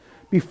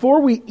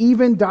before we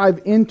even dive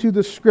into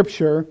the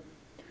Scripture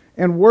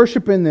and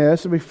worship in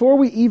this, before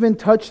we even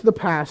touch the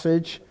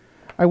passage,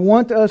 I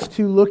want us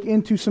to look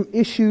into some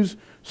issues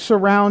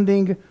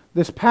surrounding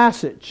this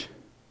passage.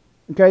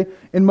 Okay?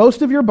 In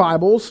most of your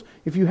Bibles,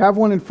 if you have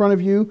one in front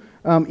of you,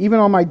 even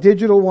on my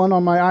digital one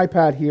on my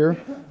iPad here,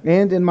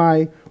 and in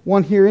my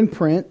one here in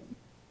print,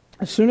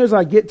 as soon as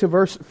I get to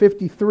verse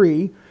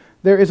 53,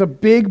 there is a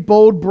big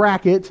bold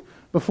bracket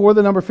before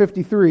the number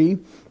 53,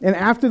 and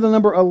after the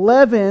number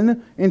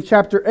 11 in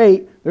chapter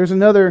 8, there's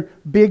another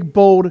big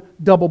bold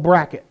double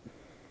bracket.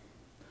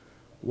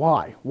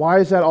 Why? Why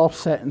is that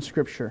offset in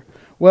Scripture?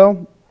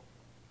 Well,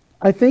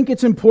 I think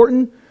it's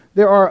important.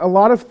 There are a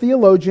lot of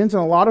theologians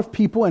and a lot of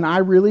people, and I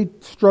really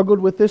struggled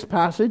with this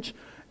passage.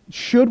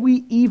 Should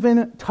we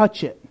even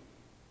touch it?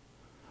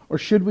 Or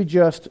should we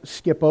just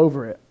skip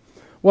over it?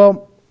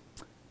 Well,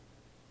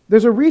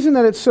 there's a reason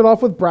that it's set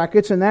off with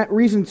brackets, and that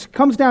reason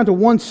comes down to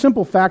one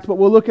simple fact, but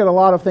we'll look at a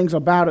lot of things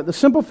about it. The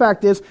simple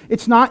fact is,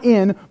 it's not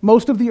in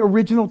most of the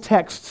original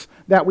texts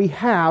that we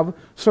have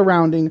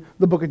surrounding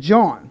the book of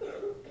John.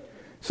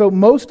 So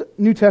most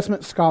New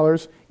Testament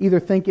scholars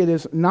either think it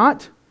is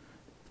not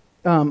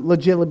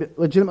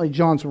legitimately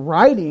John's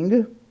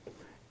writing,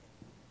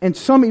 and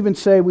some even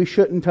say we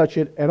shouldn't touch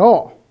it at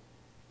all.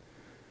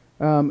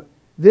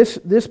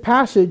 This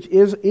passage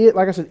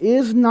like I said,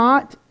 is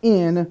not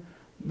in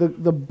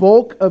the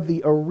bulk of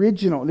the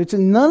original. It's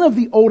in none of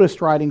the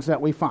oldest writings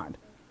that we find.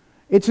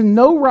 It's in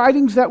no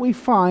writings that we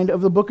find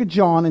of the book of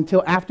John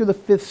until after the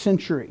 5th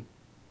century.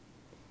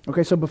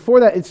 Okay, so before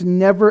that, it's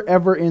never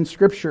ever in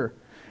Scripture.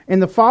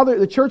 And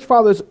the church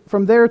fathers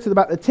from there to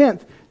about the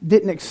 10th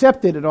didn't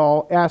accept it at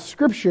all as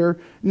Scripture,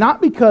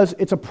 not because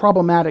it's a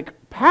problematic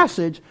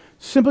passage,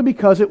 simply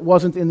because it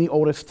wasn't in the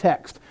oldest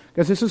text.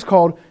 Because this is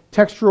called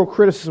textual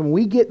criticism.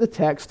 We get the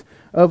text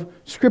of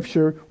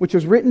Scripture, which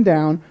was written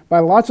down by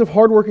lots of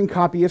hardworking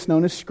copyists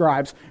known as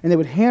scribes, and they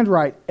would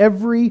handwrite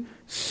every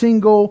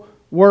single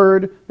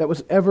word that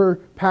was ever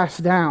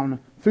passed down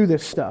through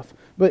this stuff.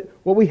 But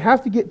what we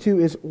have to get to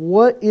is,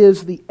 what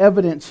is the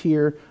evidence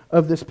here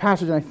of this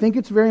passage? And I think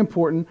it's very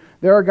important.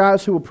 There are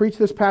guys who will preach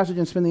this passage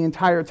and spend the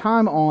entire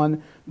time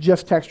on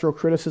just textual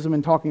criticism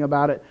and talking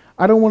about it.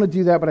 I don't want to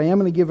do that, but I am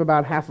going to give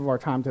about half of our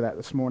time to that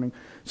this morning.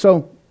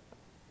 So,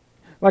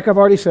 like I've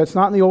already said, it's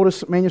not in the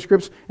oldest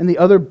manuscripts, and the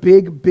other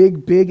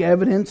big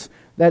evidence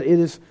that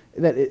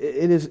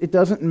it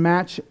doesn't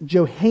match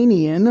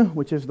Johannine,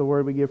 which is the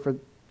word we give for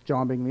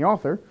John being the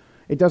author.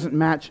 It doesn't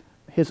match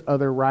his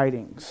other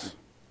writings.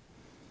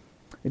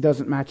 It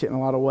doesn't match it in a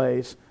lot of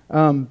ways.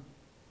 And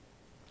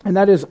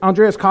that is,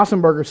 Andreas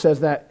Kossenberger says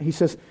that. He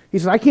says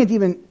I can't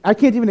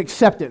even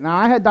accept it. Now,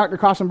 I had Dr.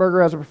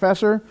 Kossenberger as a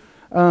professor.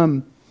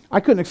 I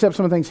couldn't accept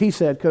some of the things he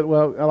said. A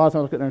lot of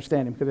times I couldn't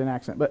understand him because of an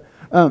accent. But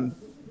that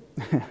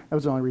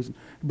was the only reason.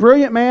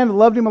 Brilliant man,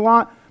 loved him a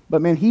lot.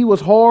 But man, he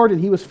was hard and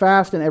he was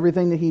fast in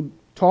everything that he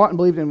taught and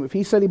believed in. If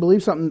he said he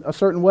believed something a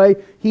certain way,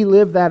 he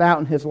lived that out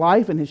in his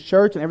life and his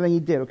church and everything he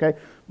did, okay?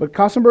 But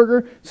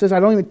Kossenberger says, I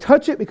don't even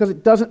touch it because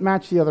it doesn't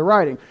match the other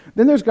writing.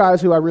 Then there's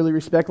guys who I really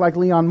respect, like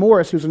Leon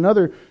Morris, who's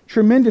another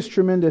tremendous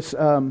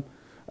theologian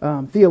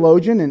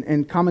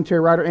and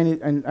commentary writer.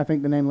 And I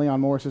think the name Leon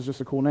Morris is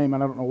just a cool name.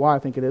 And I don't know why I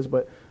think it is,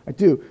 but I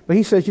do. But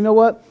he says, you know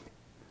what?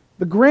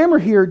 The grammar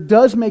here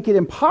does make it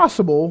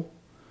impossible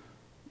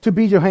to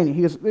be Johannine.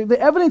 He goes, the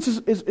evidence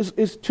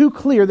is too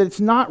clear that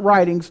it's not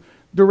writings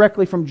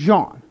directly from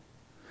John.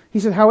 He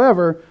said,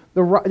 however,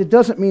 it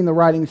doesn't mean the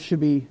writings should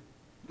be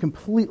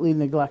completely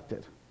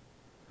neglected.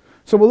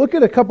 So we'll look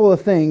at a couple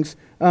of things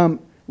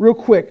real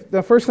quick.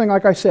 The first thing,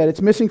 like I said,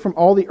 it's missing from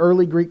all the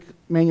early Greek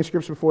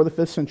manuscripts before the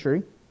 5th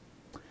century.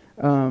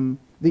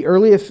 The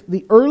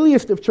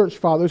earliest of church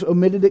fathers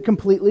omitted it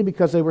completely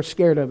because they were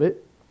scared of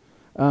it,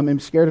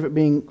 and scared of it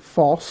being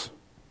false.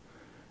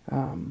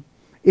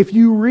 If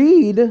you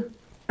read,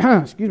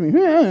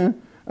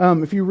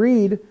 if you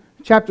read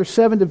chapter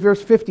 7 to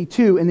verse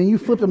 52, and then you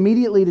flip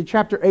immediately to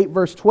chapter 8,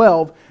 verse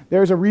 12,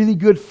 there's a really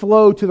good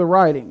flow to the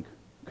writing.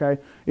 Okay,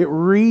 it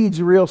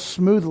reads real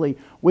smoothly,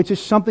 which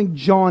is something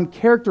John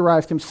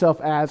characterized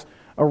himself as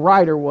a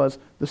writer, was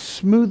the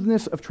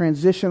smoothness of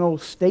transitional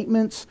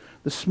statements,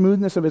 the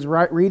smoothness of his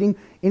reading.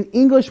 In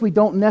English, we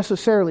don't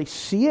necessarily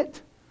see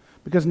it,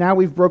 because now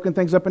we've broken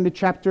things up into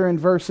chapter and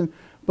verse,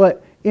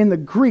 but in the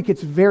Greek,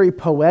 it's very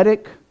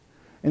poetic,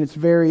 and it's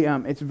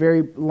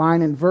very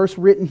line and verse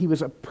written. He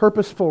was a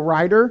purposeful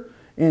writer,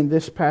 and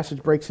this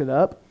passage breaks it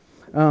up.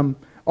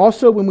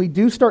 Also, when we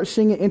do start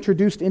seeing it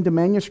introduced into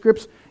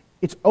manuscripts,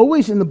 it's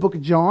always in the book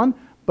of John,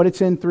 but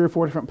it's in 3 or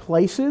 4 different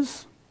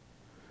places.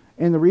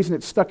 And the reason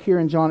it's stuck here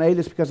in John 8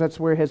 is because that's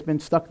where it has been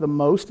stuck the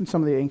most in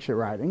some of the ancient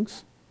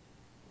writings.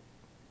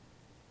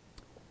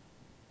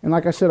 And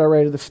like I said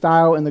already, the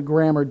style and the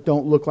grammar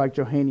don't look like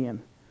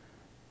Johannine.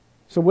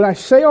 So when I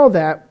say all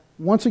that,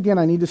 once again,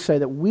 I need to say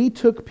that we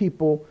took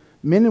people,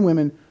 men and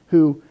women,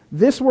 who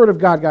this Word of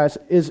God, guys,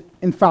 is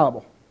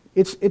infallible.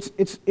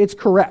 It's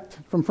correct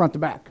from front to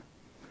back.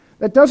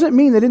 That doesn't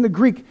mean that in the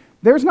Greek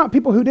There's not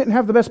people who didn't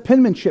have the best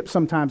penmanship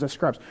sometimes as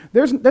scribes.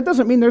 That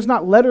doesn't mean there's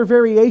not letter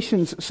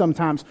variations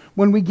sometimes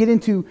when we get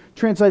into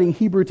translating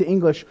Hebrew to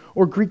English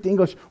or Greek to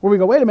English, where we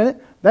go, wait a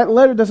minute, that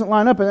letter doesn't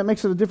line up and that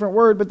makes it a different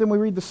word, but then we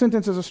read the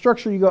sentence as a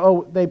structure, you go,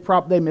 oh, they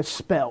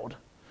misspelled.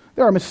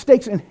 There are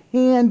mistakes in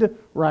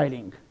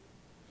handwriting.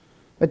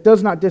 That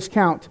does not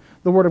discount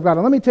the Word of God.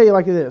 And let me tell you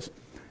like it is.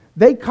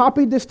 They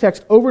copied this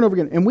text over and over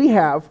again, and we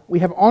have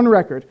on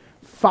record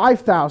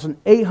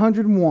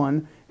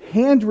 5,801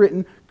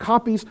 handwritten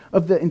copies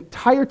of the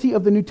entirety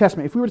of the New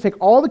Testament. If we were to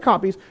take all the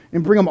copies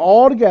and bring them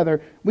all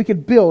together, we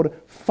could build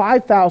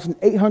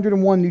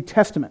 5,801 New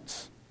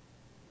Testaments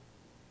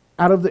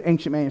out of the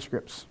ancient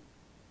manuscripts.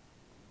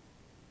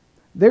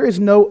 There is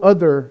no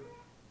other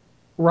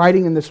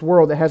writing in this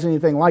world that has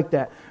anything like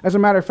that. As a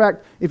matter of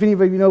fact, if any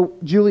of you know,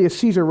 Julius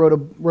Caesar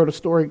wrote a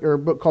story or a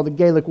book called The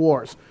Gallic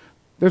Wars.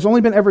 There's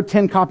only been ever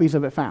 10 copies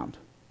of it found.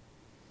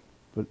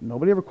 But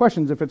nobody ever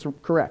questions if it's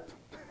correct.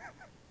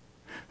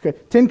 Okay,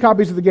 10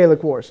 copies of the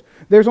Gallic Wars.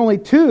 There's only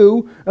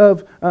 2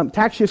 of,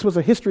 Tacitus was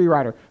a history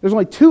writer. There's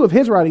only 2 of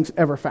his writings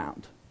ever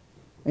found.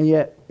 And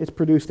yet, it's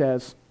produced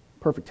as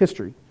perfect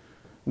history.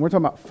 And we're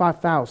talking about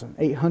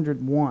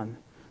 5,801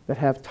 that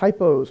have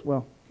typos.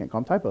 Well, can't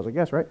call them typos, I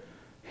guess, right?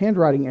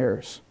 Handwriting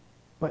errors.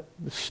 But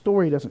the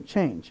story doesn't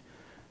change.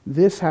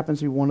 This happens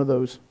to be one of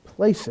those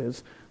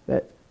places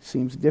that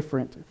seems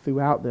different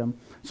throughout them.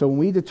 So when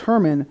we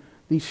determine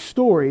these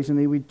stories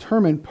and we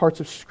determine parts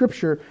of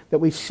Scripture that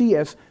we see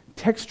as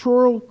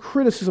textual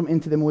criticism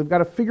into them, we've got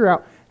to figure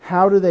out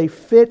how do they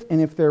fit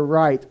and if they're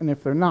right and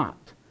if they're not.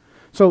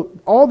 So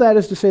all that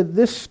is to say that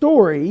this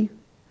story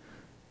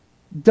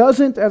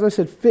doesn't, as I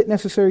said, fit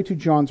necessarily to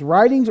John's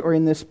writings or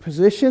in this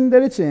position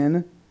that it's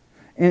in,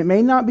 and it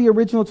may not be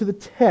original to the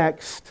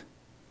text.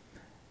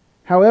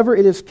 However,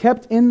 it is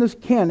kept in the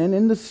canon,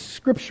 in the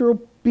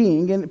scriptural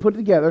being, and put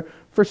together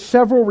for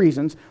several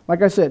reasons.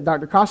 Like I said,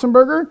 Dr.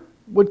 Kossenberger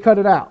would cut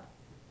it out.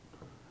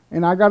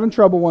 And I got in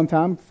trouble one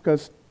time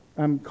because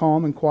I'm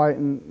calm and quiet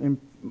and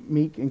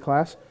meek in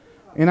class.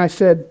 And I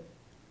said,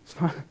 it's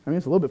a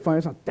little bit funny.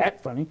 It's not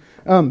that funny.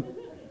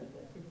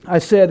 I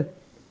said,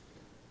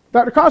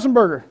 Dr.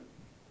 Kossenberger,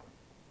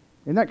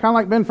 isn't that kind of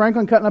like Ben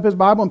Franklin cutting up his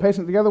Bible and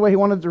pasting it together the way he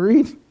wanted to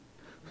read?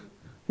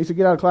 He said,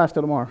 get out of class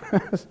till tomorrow.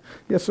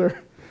 Yes, sir.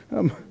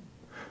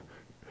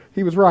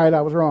 He was right.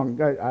 I was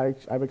wrong.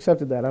 I've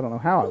accepted that. I don't know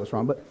how I was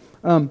wrong.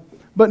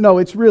 But no,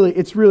 it's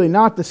really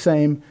not the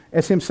same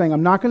as him saying,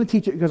 I'm not going to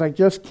teach it because I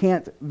just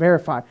can't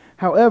verify.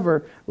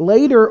 However,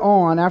 later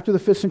on, after the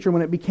 5th century,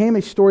 when it became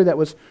a story that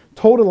was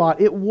told a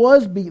lot, it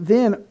was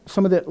then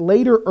some of the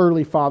later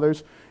early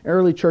fathers,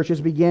 early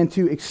churches began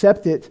to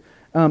accept it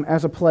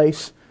as a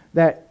place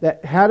that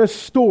had a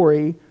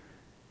story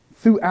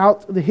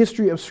throughout the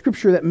history of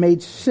Scripture that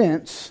made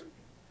sense,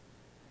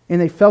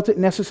 and they felt it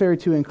necessary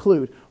to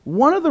include.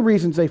 One of the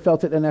reasons they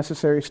felt it a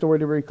necessary story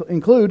to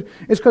include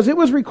is because it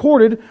was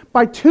recorded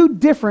by 2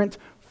 different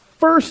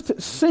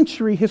first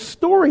century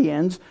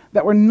historians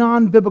that were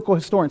non-biblical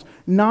historians,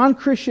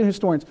 non-Christian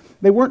historians.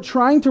 They weren't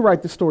trying to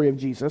write the story of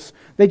Jesus.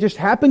 They just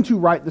happened to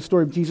write the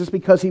story of Jesus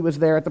because he was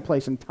there at the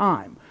place and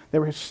time. They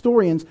were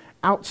historians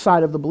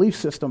outside of the belief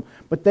system.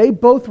 But they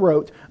both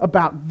wrote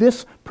about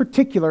this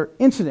particular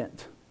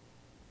incident.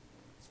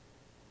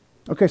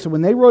 Okay, so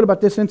when they wrote about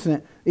this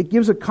incident, it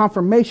gives a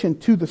confirmation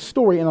to the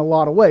story in a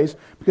lot of ways,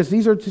 because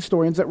these are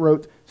historians that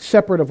wrote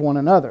separate of one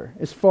another,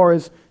 as far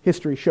as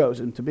history shows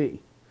them to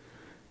be.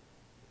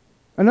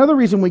 Another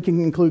reason we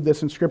can include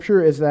this in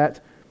Scripture is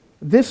that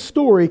this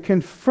story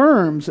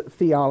confirms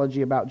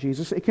theology about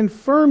Jesus. It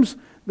confirms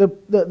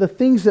the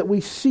things that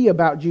we see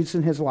about Jesus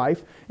in his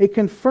life. It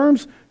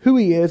confirms who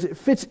he is. It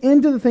fits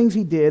into the things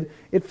he did.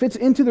 It fits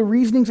into the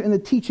reasonings and the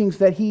teachings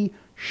that he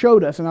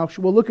showed us. And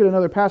we'll look at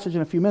another passage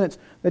in a few minutes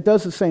that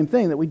does the same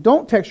thing, that we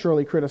don't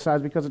textually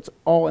criticize because it's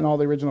all in all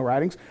the original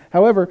writings.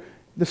 However,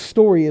 the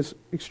story is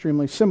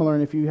extremely similar,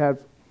 and if you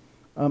have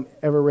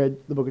ever read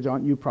the book of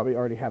John, you probably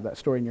already have that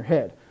story in your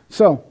head.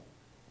 So,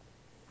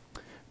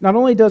 not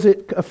only does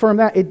it affirm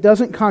that, it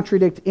doesn't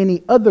contradict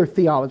any other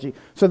theology.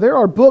 So there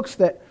are books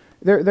that,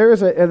 there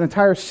is an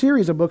entire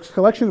series of books,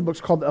 collection of books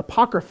called the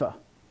Apocrypha.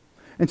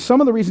 And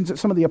some of the reasons that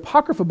some of the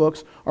Apocrypha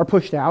books are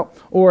pushed out,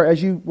 or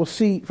as you will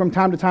see from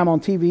time to time on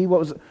TV, what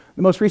was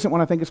the most recent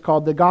one I think is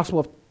called the Gospel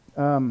of,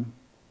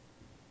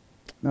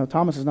 no,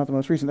 Thomas is not the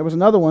most recent. There was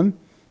another one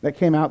that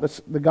came out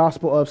that's the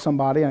Gospel of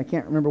somebody, and I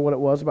can't remember what it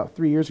was, about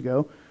 3 years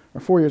ago,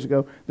 or 4 years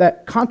ago,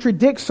 that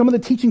contradicts some of the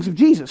teachings of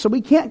Jesus. So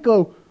we can't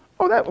go,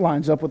 oh, that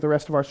lines up with the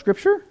rest of our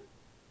Scripture.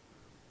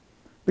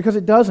 Because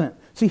it doesn't.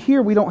 See,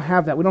 here we don't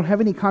have that. We don't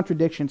have any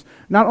contradictions.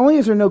 Not only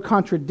is there no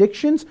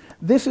contradictions,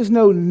 this is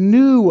no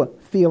new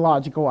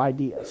theological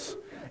ideas.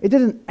 It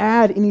doesn't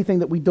add anything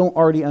that we don't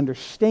already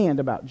understand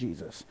about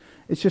Jesus.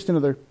 It's just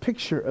another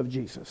picture of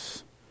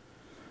Jesus.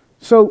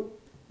 So,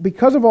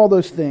 because of all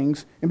those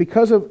things, and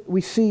because of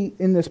we see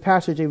in this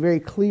passage a very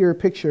clear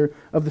picture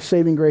of the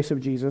saving grace of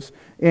Jesus,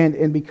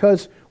 and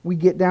because when we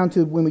get down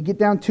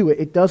to it,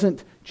 it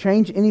doesn't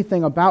change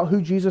anything about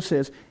who Jesus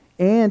is,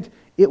 and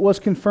it was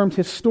confirmed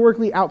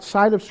historically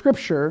outside of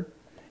Scripture,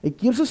 it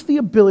gives us the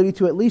ability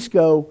to at least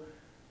go,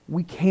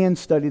 we can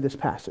study this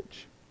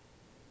passage.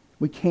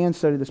 We can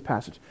study this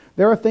passage.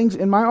 There are things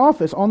in my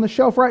office on the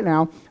shelf right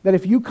now that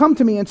if you come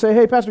to me and say,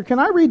 hey, Pastor, can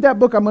I read that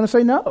book? I'm going to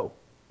say no.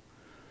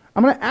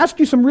 I'm going to ask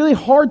you some really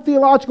hard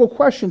theological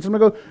questions. I'm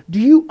going to go, do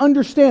you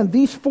understand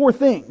these 4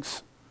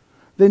 things?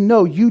 Then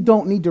no, you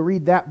don't need to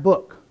read that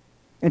book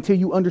until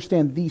you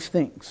understand these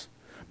things.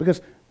 Because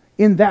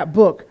in that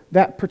book,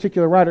 that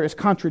particular writer is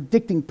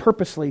contradicting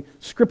purposely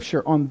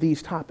Scripture on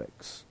these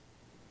topics.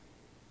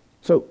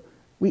 So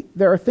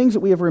there are things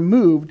that we have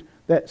removed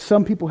that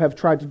some people have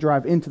tried to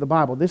drive into the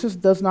Bible. This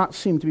does not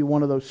seem to be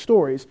one of those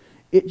stories.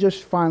 It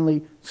just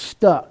finally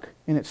stuck,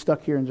 and it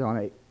stuck here in John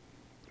 8.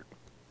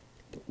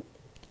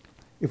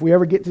 If we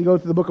ever get to go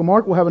to the book of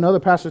Mark, we'll have another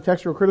pastor's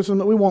textual criticism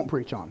that we won't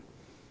preach on.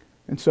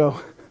 And so,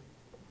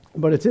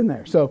 but it's in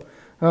there. So,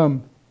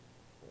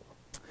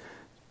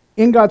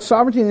 in God's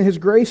sovereignty and in His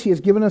grace, He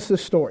has given us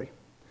this story.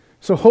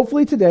 So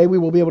hopefully today we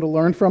will be able to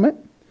learn from it.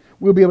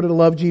 We'll be able to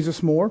love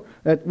Jesus more,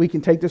 that we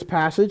can take this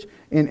passage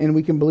and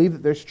we can believe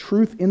that there's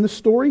truth in the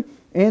story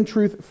and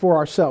truth for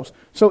ourselves.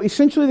 So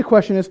essentially the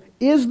question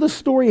is the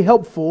story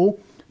helpful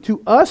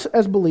to us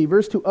as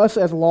believers, to us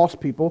as lost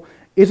people?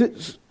 Is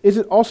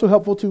it also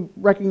helpful to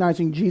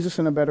recognizing Jesus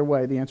in a better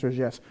way? The answer is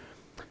yes.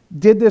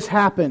 Did this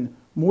happen?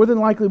 More than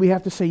likely we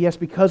have to say yes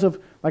because of,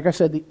 like I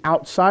said, the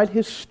outside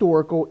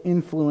historical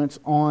influence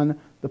on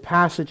the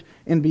passage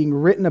and being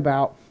written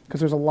about,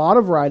 because there's a lot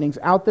of writings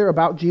out there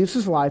about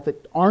Jesus' life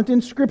that aren't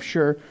in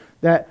Scripture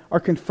that are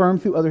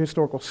confirmed through other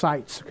historical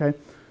sites. Okay,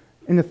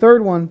 and the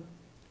third one,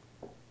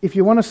 if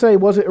you want to say,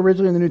 was it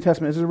originally in the New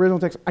Testament? Is it original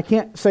text? I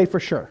can't say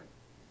for sure,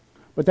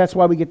 but that's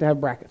why we get to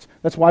have brackets.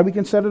 That's why we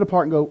can set it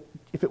apart and go,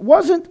 if it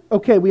wasn't,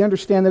 okay, we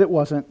understand that it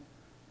wasn't,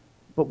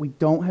 but we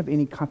don't have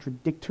any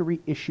contradictory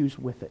issues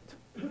with it.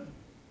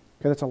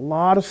 Okay, that's a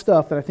lot of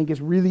stuff that I think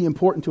is really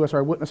important to us, or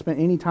I wouldn't have spent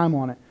any time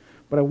on it.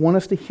 But I want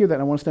us to hear that.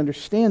 I want us to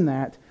understand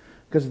that,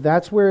 because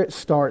that's where it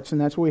starts,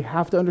 and that's where we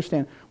have to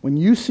understand. When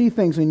you see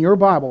things in your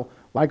Bible,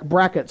 like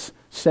brackets,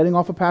 setting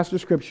off a passage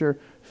of Scripture,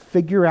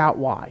 figure out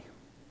why.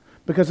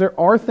 Because there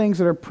are things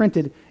that are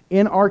printed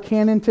in our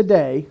canon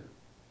today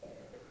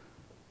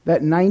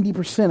that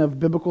 90% of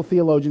biblical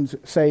theologians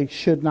say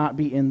should not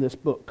be in this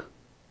book,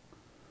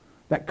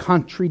 that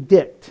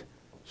contradict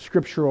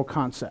scriptural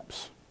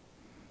concepts.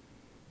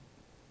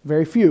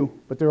 Very few,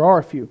 but there are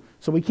a few.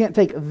 So we can't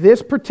take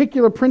this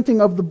particular printing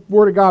of the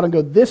Word of God and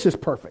go, this is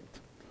perfect.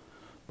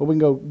 But we can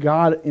go,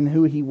 God in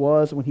who He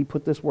was when He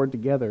put this Word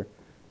together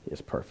is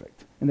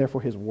perfect. And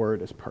therefore His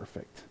Word is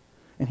perfect.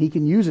 And He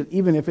can use it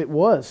even if it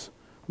was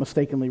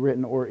mistakenly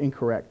written or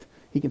incorrect.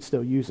 He can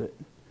still use it.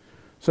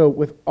 So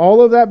with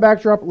all of that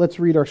backdrop, let's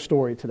read our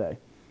story today.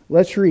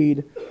 Let's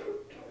read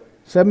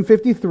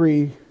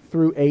 7:53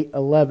 through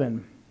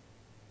 8:11.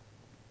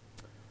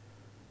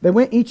 They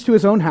went each to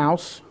his own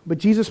house, but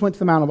Jesus went to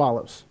the Mount of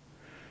Olives.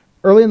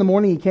 Early in the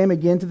morning He came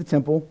again to the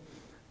temple,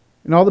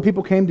 and all the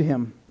people came to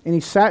Him. And He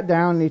sat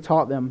down and He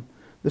taught them.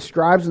 The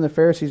scribes and the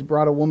Pharisees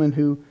brought a woman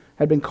who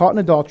had been caught in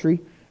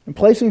adultery, and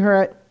placing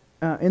her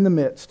in the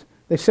midst,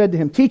 they said to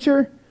Him,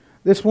 Teacher,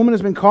 this woman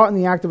has been caught in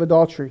the act of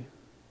adultery.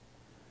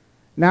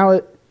 Now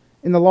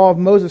in the law of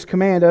Moses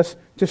command us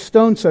to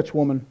stone such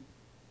woman.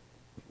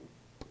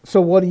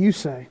 So what do you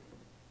say?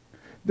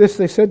 This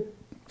they said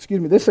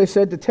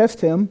to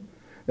test Him,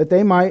 that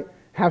they might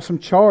have some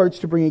charge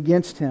to bring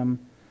against Him.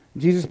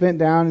 Jesus bent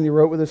down and He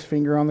wrote with His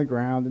finger on the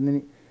ground.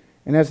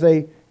 And as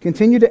they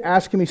continued to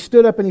ask Him, He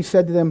stood up and He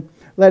said to them,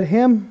 Let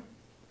him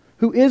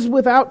who is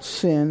without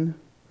sin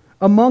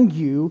among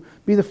you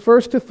be the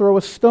first to throw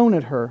a stone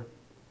at her.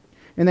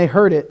 And they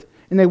heard it,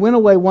 and they went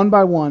away one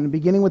by one,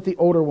 beginning with the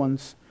older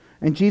ones.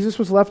 And Jesus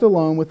was left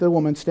alone with the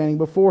woman standing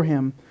before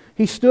Him.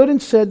 He stood and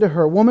said to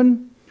her,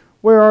 Woman,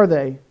 where are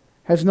they?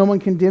 Has no one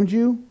condemned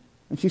you?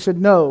 And she said,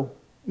 No,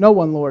 no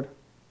one, Lord.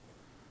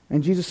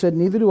 And Jesus said,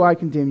 Neither do I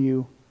condemn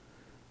you.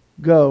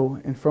 Go,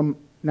 and from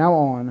now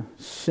on,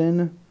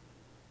 sin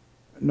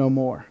no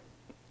more.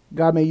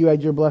 God, may You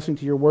add Your blessing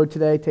to Your word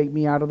today. Take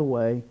me out of the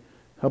way.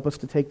 Help us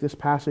to take this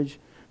passage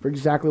for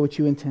exactly what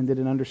You intended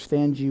and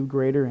understand You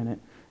greater in it.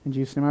 In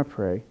Jesus' name I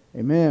pray.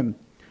 Amen.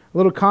 A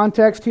little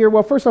context here.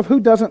 Well, first off, who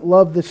doesn't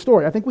love this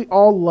story? I think we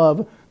all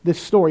love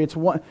this story.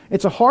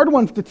 It's a hard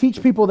one to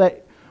teach people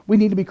that we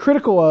need to be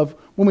critical of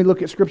when we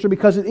look at Scripture,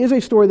 because it is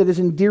a story that is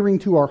endearing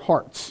to our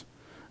hearts.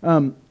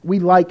 We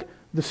like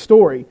the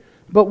story.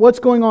 But what's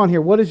going on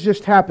here? What has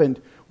just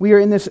happened? We are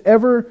in this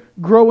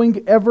ever-growing,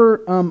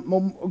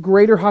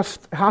 greater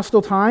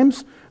hostile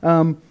times.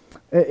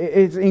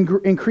 It's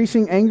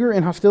increasing anger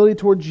and hostility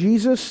toward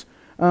Jesus,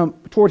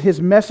 toward His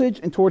message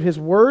and toward His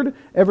word,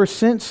 ever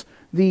since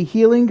the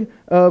healing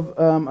of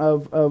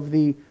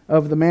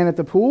the man at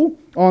the pool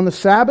on the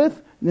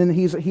Sabbath. And then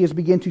he has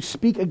begun to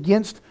speak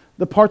against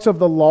the parts of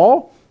the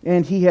law,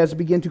 and he has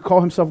begun to call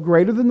himself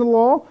greater than the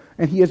law,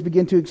 and he has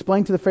begun to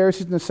explain to the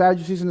Pharisees and the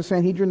Sadducees and the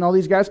Sanhedrin and all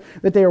these guys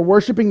that they are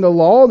worshiping the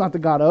law, not the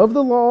God of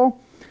the law.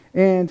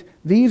 And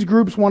these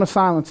groups want to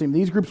silence Him.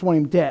 These groups want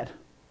Him dead.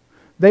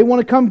 They want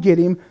to come get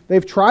Him.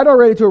 They've tried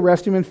already to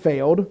arrest Him and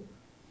failed.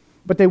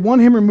 but they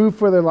want him removed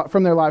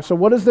from their lives. So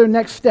what is their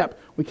next step?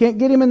 We can't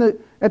get him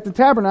at the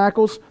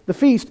tabernacles, the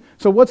feast.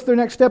 So what's their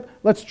next step?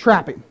 Let's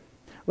trap him.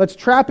 Let's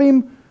trap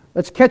him.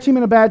 Let's catch him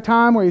in a bad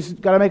time where he's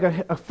got to make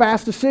a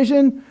fast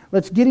decision.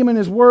 Let's get him in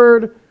his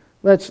word.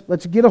 Let's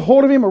get a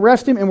hold of him,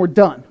 arrest him, and we're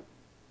done.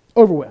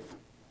 Over with.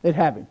 They'd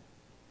have him.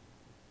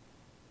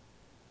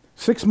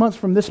 6 months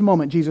from this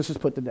moment, Jesus is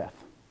put to death.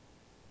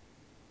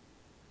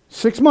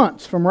 6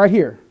 months from right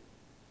here,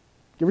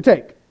 give or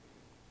take,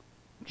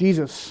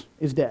 Jesus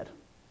is dead.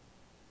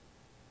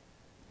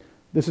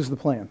 This is the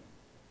plan.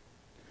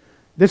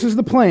 This is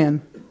the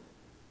plan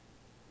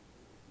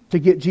to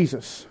get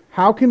Jesus.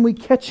 How can we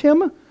catch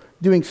him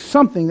doing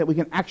something that we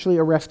can actually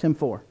arrest him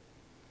for?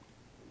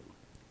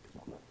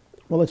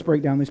 Well, let's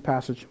break down this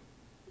passage.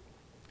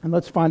 And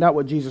let's find out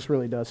what Jesus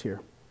really does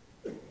here.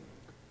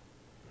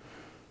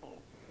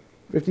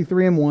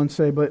 53 and 1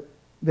 say, but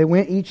they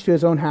went each to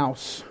his own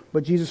house,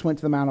 but Jesus went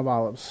to the Mount of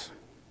Olives.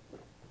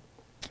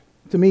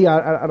 To me,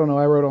 I don't know,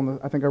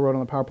 I think I wrote on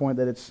the PowerPoint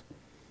that it's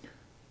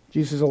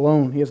Jesus is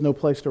alone. He has no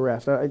place to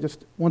rest. I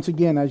just, once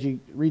again, as you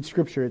read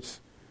Scripture,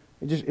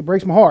 it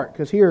breaks my heart,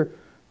 because here,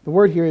 the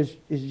word here is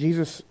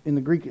Jesus in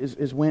the Greek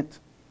is went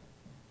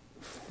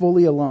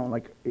fully alone,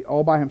 like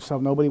all by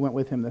himself. Nobody went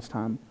with him this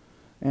time.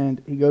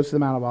 And he goes to the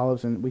Mount of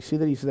Olives, and we see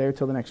that he's there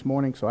till the next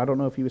morning, so I don't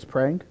know if he was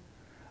praying.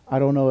 I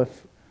don't know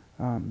if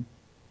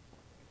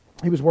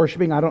he was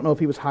worshiping. I don't know if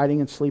he was hiding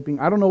and sleeping.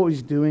 I don't know what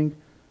he's doing,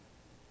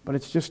 but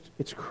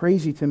it's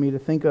crazy to me to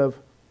think of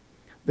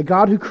the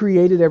God who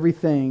created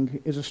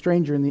everything is a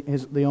stranger in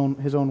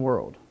his own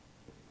world.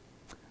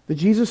 The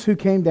Jesus who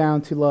came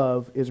down to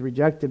love is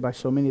rejected by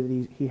so many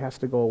that he has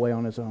to go away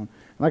on his own.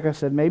 And like I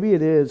said, maybe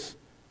it is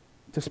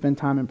to spend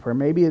time in prayer.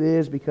 Maybe it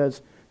is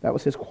because that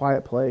was his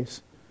quiet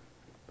place.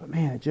 But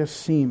man, it just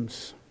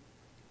seems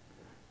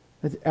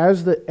that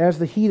as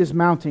the heat is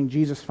mounting,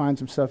 Jesus finds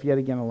himself yet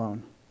again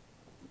alone.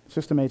 It's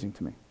just amazing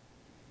to me.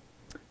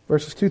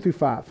 Verses 2 through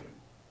 5.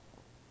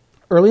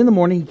 Early in the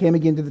morning he came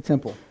again to the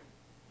temple.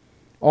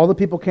 All the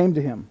people came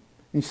to him.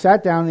 And he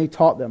sat down and he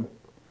taught them.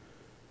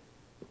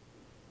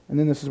 And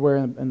then this is where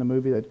in the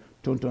movie that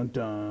dun dun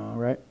dun,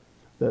 right?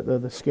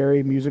 The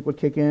scary music would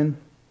kick in.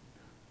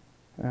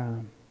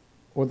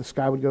 Or the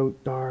sky would go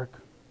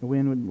dark.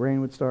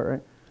 Rain would start,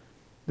 right?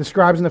 The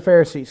scribes and the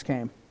Pharisees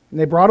came. And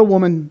they brought a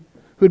woman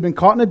who had been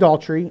caught in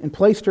adultery and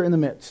placed her in the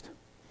midst.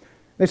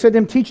 They said to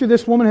him, Teacher,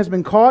 this woman has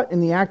been caught in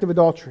the act of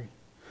adultery.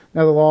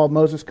 Now the law of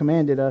Moses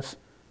commanded us,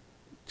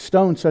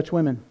 stone such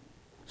women.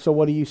 So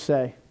what do you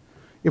say?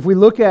 If we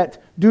look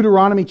at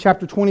Deuteronomy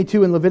chapter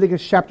 22 and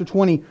Leviticus chapter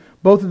 20,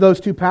 both of those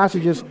two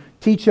passages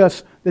teach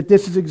us that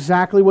this is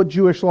exactly what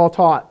Jewish law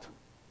taught.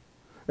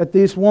 That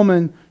this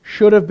woman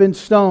should have been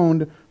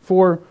stoned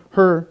for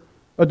her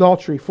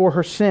adultery, for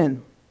her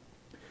sin.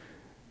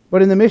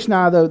 But in the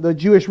Mishnah, the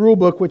Jewish rule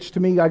book, which to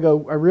me I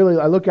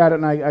look at it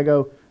and I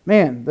go,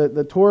 man,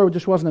 the Torah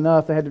just wasn't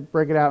enough. They had to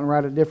break it out and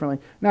write it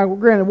differently. Now,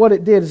 granted, what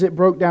it did is it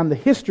broke down the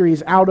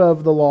histories out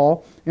of the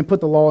law and put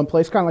the law in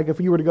place. Kind of like if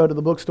you were to go to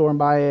the bookstore and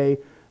buy a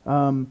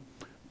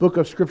book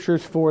of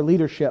scriptures for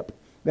leadership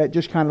that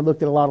just kind of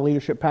looked at a lot of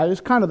leadership patterns.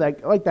 It's kind of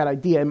like that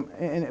idea.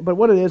 But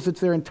what it is,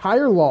 it's their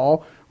entire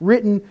law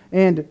written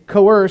and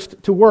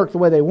coerced to work the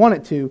way they want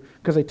it to,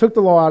 because they took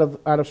the law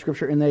out of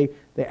Scripture and they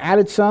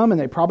added some and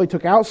they probably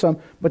took out some,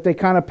 but they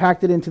kind of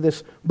packed it into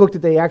this book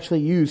that they actually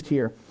used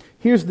here.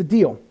 Here's the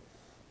deal.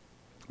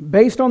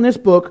 Based on this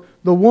book,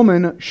 the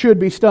woman should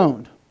be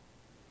stoned.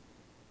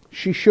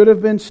 She should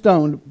have been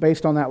stoned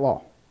based on that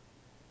law.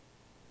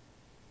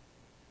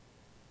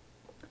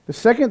 The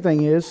second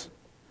thing is,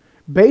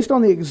 based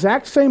on the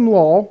exact same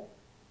law,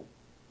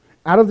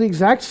 out of the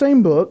exact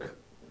same book,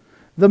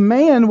 the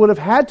man would have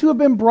had to have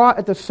been brought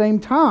at the same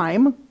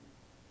time.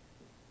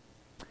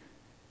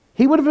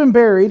 He would have been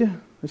buried,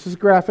 this is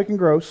graphic and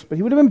gross, but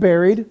he would have been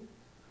buried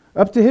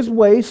up to his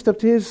waist, up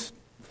to his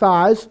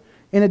thighs,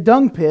 in a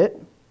dung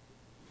pit,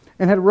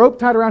 and had a rope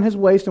tied around his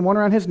waist and one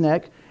around his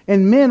neck,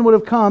 and men would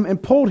have come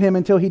and pulled him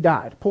until he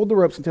died, pulled the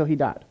ropes until he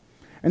died.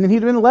 And then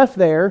he'd have been left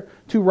there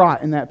to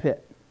rot in that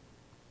pit.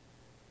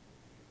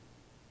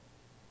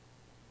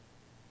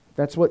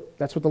 That's what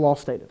the law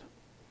stated.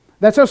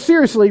 That's how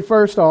seriously,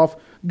 first off,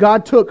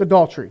 God took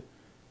adultery.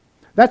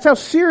 That's how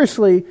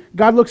seriously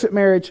God looks at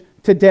marriage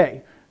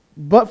today.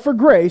 But for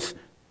grace,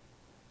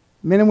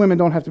 men and women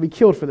don't have to be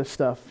killed for this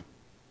stuff.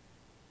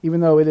 Even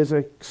though it is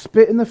a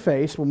spit in the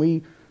face when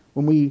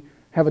we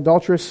have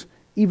adulterous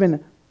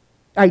even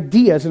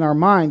ideas in our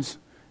minds,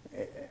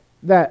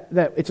 that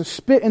it's a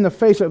spit in the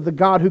face of the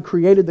God who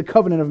created the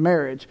covenant of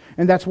marriage.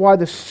 And that's why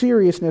the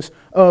seriousness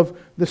of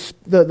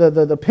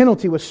the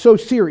penalty was so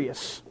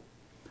serious.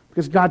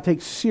 Because God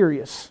takes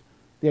serious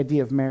the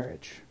idea of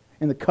marriage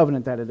and the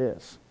covenant that it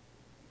is.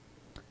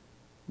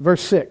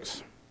 Verse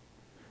 6.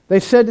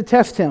 They said to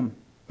test him.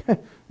 I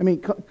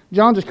mean,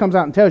 John just comes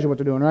out and tells you what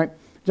they're doing, right?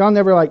 John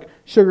never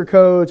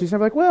sugarcoats. He's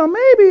never like, well,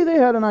 maybe they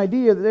had an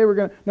idea that they were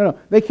going to... No.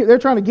 They're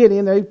trying to get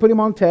him. They put him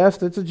on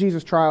test. It's a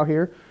Jesus trial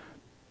here.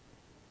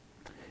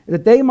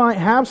 that they might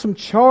have some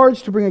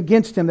charge to bring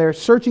against him. They're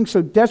searching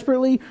so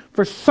desperately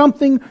for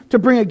something to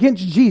bring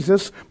against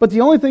Jesus, but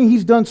the only thing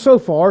he's done so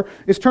far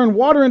is turn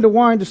water into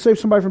wine to save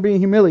somebody from being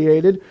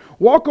humiliated,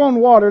 walk on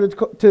water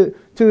to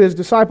his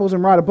disciples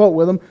and ride a boat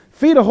with them,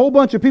 feed a whole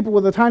bunch of people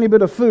with a tiny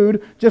bit of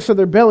food just so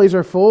their bellies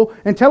are full,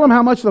 and tell them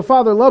how much the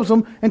Father loves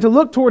them, and to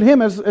look toward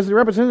him as the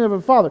representative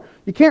of the Father.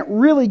 You can't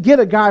really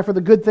get a guy for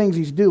the good things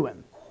he's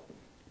doing,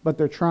 but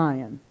they're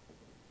trying.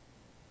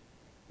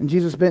 And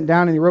Jesus bent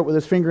down and he wrote with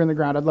his finger in the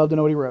ground. I'd love to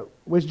know what he wrote.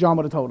 I wish John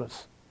would have told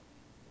us.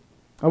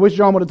 A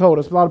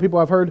lot of people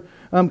I've heard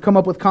come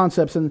up with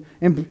concepts and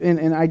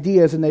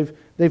ideas, and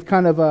they've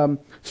kind of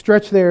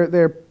stretched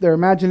their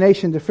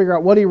imagination to figure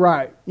out what he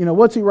write. You know,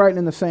 what's he writing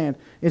in the sand?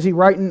 Is he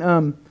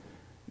writing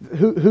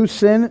whose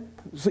sin?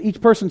 So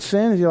each person's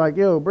sin? Is he like,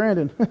 yo,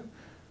 Brandon,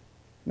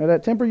 now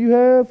that temper you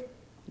have?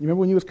 You remember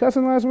when you was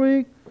cussing last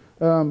week?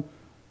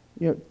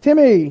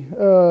 Timmy,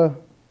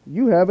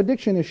 you have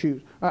addiction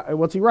issues.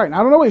 What's he writing? I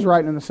don't know what he's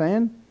writing in the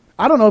sand.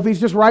 I don't know if he's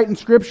just writing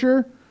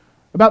scripture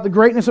about the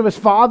greatness of his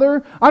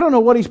Father. I don't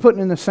know what he's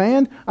putting in the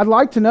sand. I'd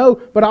like to know,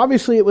 but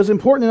obviously it was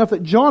important enough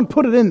that John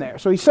put it in there.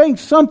 So he's saying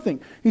something.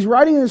 He's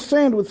writing in the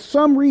sand with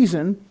some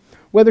reason,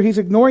 whether he's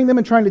ignoring them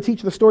and trying to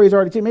teach the story he's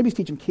already teaching. Maybe he's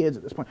teaching kids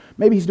at this point.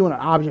 Maybe he's doing an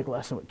object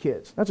lesson with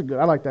kids. I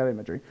like that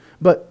imagery.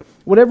 But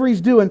whatever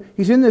he's doing,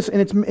 he's in this,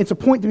 and it's a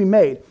point to be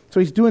made.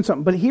 So he's doing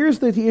something. But here's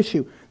the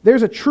issue.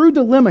 There's a true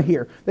dilemma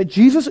here that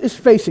Jesus is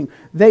facing.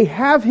 They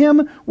have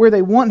him where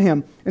they want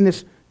him, and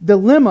this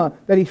dilemma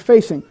that he's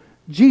facing.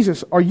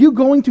 Jesus, are you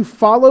going to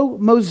follow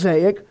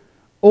Mosaic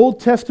Old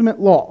Testament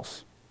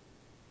laws?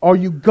 Are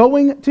you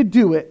going to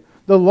do it?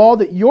 The law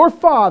that your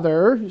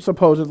father,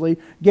 supposedly,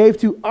 gave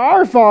to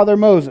our father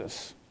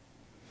Moses.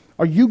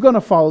 Are you going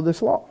to follow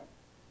this law?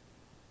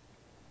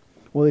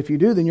 Well, if you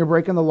do, then you're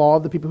breaking the law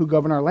of the people who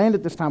govern our land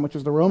at this time, which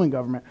is the Roman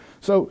government.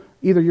 So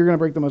either you're going to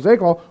break the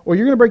Mosaic law, or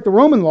you're going to break the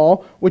Roman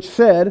law, which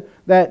said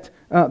that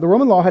the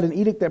Roman law had an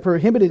edict that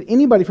prohibited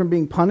anybody from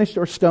being punished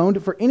or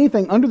stoned for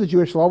anything under the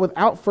Jewish law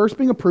without first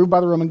being approved by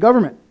the Roman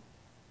government.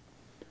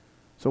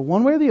 So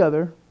one way or the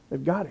other,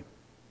 they've got him.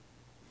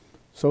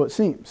 So it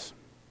seems.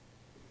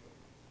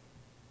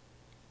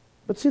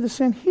 But see, the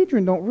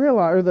Sanhedrin don't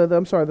realize,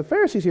 or the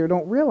Pharisees here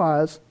don't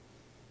realize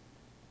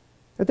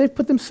that they've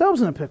put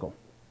themselves in a pickle.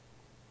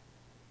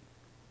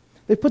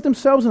 They've put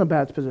themselves in a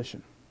bad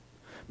position.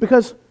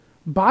 Because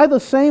by the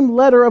same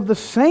letter of the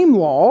same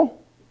law,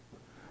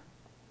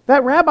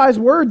 that rabbi's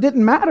word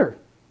didn't matter.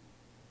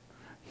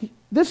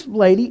 This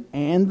lady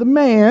and the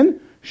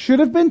man should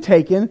have been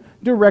taken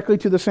directly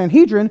to the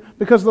Sanhedrin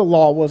because the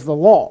law was the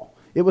law.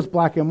 It was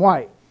black and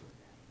white.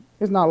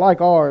 It's not like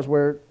ours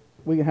where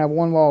we can have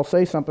one law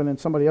say something and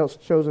somebody else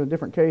shows in a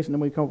different case, and then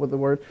we come up with the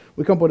word.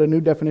 We come up with a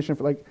new definition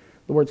for like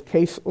the words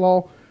case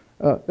law.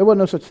 There wasn't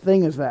no such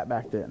thing as that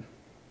back then.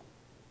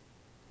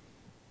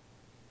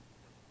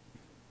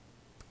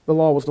 The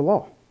law was the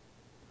law.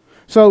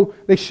 So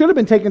they should have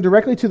been taken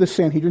directly to the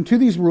Sanhedrin, to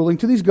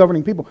these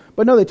governing people.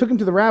 But no, they took him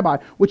to the rabbi,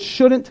 which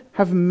shouldn't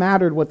have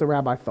mattered what the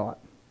rabbi thought.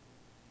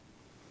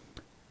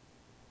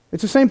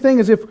 It's the same thing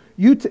as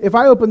if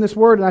I open this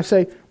word and I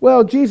say,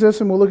 well,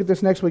 Jesus, and we'll look at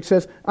this next week,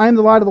 says, I am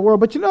the light of the world.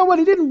 But you know what?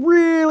 He didn't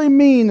really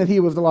mean that he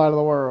was the light of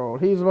the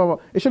world. He's blah,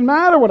 blah. It shouldn't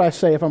matter what I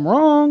say if I'm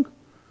wrong.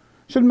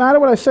 It shouldn't matter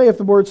what I say if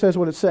the word says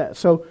what it says.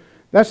 So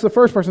that's the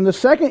first person. The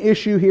second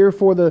issue here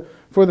for the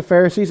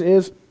Pharisees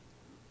is,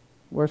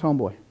 where's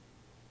homeboy?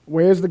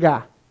 Where's the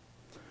guy?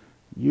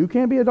 You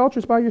can't be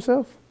adulterous by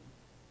yourself.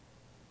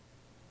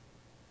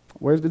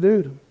 Where's the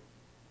dude?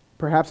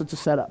 Perhaps it's a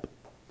setup.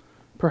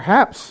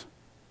 Perhaps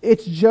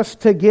it's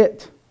just to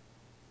get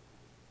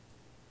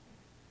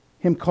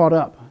him caught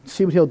up.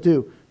 See what he'll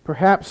do.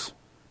 Perhaps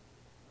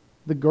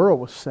the girl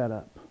was set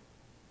up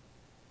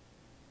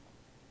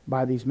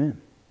by these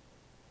men.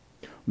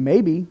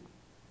 Maybe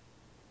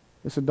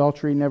this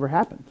adultery never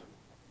happened.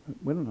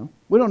 We don't know.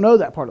 We don't know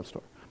that part of the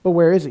story. But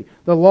where is he?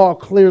 The law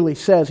clearly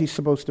says he's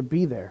supposed to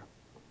be there.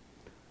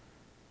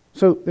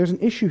 So there's an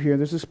issue here.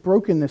 There's this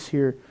brokenness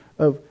here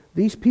of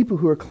these people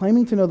who are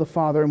claiming to know the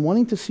Father and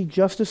wanting to see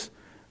justice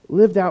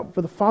lived out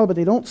for the Father, but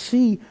they don't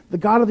see the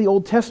God of the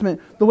Old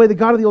Testament the way the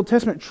God of the Old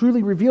Testament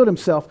truly revealed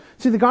himself.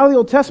 See, the God of the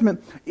Old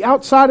Testament,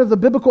 outside of the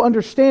biblical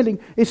understanding,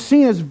 is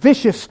seen as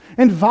vicious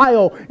and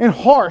vile and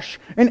harsh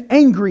and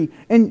angry,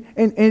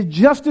 and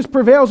justice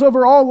prevails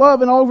over all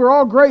love and over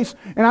all grace.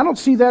 And I don't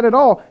see that at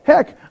all.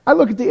 Heck, I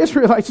look at the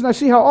Israelites and I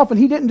see how often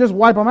he didn't just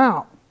wipe them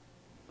out,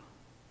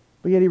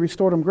 but yet he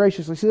restored them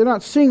graciously. See, they're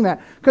not seeing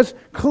that because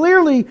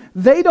clearly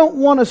they don't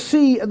want to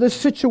see this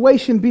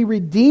situation be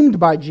redeemed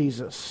by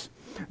Jesus.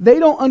 They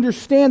don't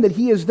understand that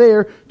he is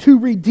there to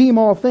redeem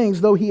all things,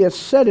 though he has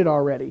said it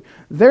already.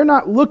 They're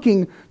not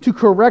looking to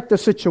correct the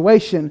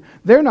situation.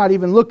 They're not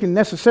even looking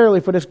necessarily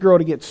for this girl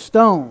to get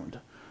stoned.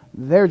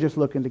 They're just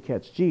looking to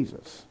catch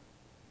Jesus.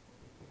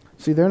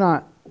 See, they're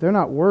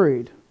not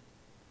worried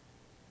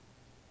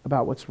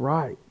about what's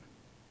right.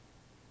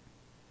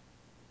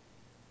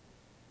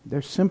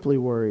 They're simply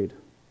worried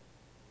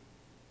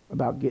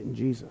about getting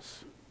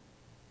Jesus.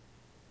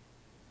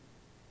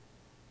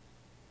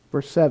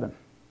 Verse 7.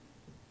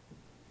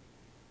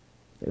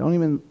 don't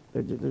even,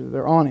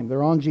 they're on him.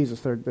 They're on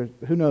Jesus. They're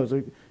who knows?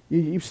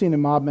 You've seen a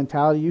mob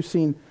mentality.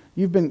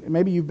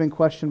 Maybe you've been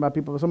questioned by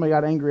people. Somebody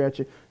got angry at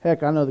you.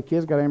 Heck, I know the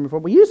kids got angry before.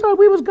 But you said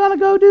we was going to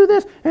go do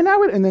this, and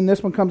then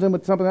this one comes in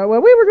with something.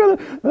 Well, we were going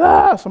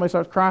to. Somebody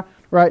starts crying.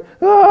 Right?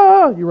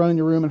 You run in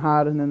your room and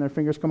hide, and then their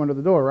fingers come under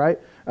the door. Right?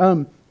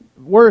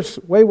 Worse,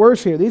 way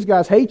worse here. These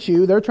guys hate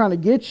you. They're trying to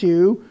get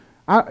you.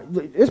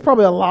 It's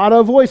probably a lot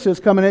of voices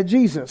coming at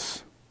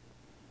Jesus.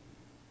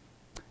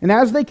 And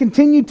as they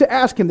continued to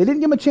ask him, they didn't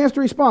give him a chance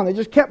to respond. They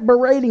just kept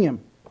berating him.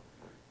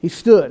 He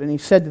stood and he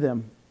said to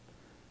them,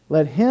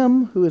 "Let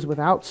him who is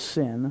without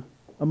sin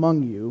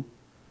among you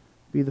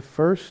be the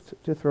first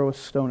to throw a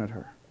stone at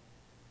her."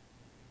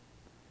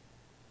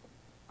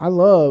 I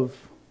love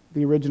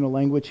the original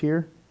language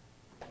here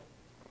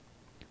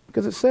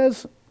because it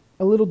says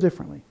a little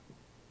differently.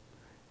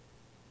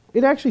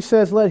 It actually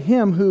says, "Let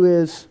him who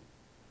is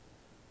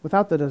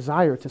without the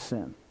desire to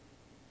sin."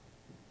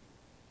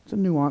 It's a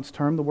nuanced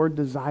term. The word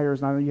desire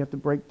is not, you have to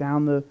break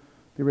down the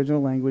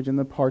original language and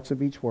the parts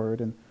of each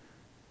word, and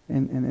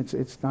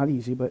it's not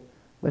easy, but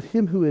let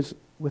him who is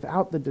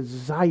without the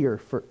desire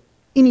for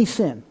any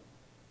sin,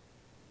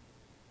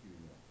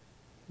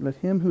 let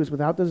him who is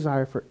without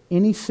desire for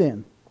any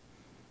sin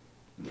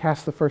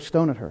cast the first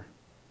stone at her.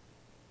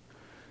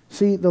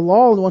 See, the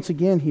law, once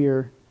again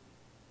here,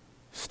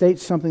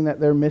 states something that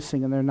they're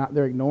missing and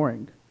they're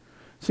ignoring.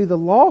 See, the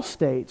law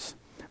states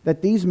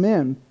that these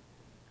men,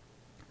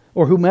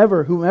 or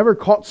whomever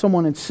caught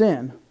someone in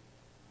sin,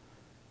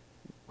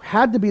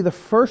 had to be the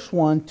first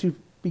one to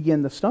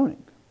begin the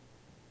stoning.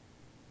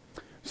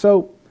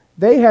 So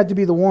they had to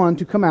be the one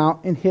to come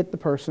out and hit the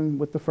person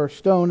with the first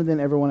stone, and then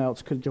everyone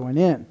else could join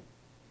in.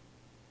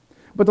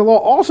 But the law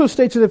also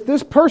states that if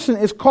this person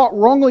is caught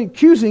wrongly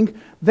accusing,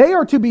 they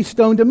are to be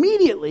stoned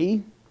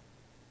immediately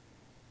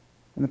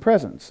in the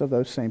presence of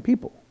those same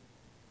people.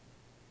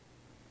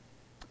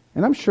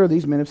 And I'm sure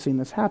these men have seen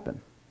this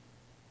happen.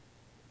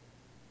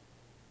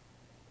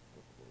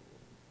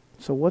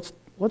 So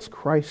what's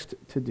Christ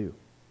to do?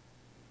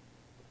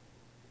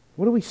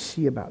 What do we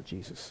see about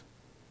Jesus?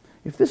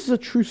 If this is a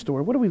true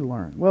story, what do we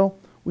learn? Well,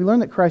 we learn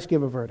that Christ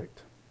gave a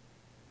verdict.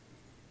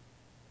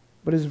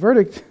 But his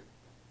verdict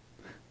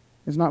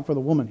is not for the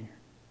woman here.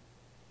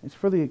 It's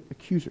for the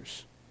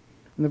accusers.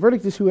 And the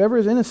verdict is whoever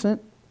is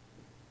innocent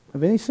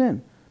of any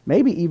sin.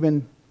 Maybe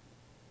the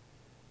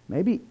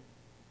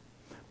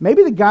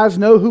guys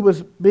know who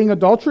was being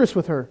adulterous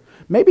with her.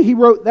 Maybe he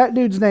wrote that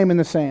dude's name in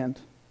the sand.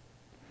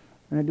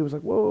 And that dude was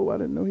like, whoa, I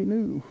didn't know he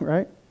knew,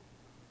 right?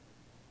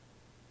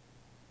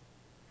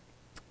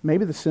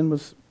 Maybe the sin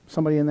was,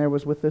 somebody in there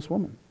was with this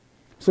woman.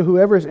 So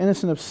whoever is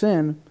innocent of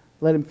sin,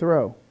 let him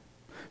throw.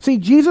 See,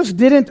 Jesus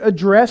didn't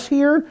address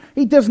here.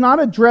 He does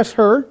not address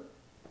her.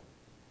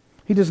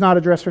 He does not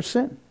address her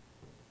sin.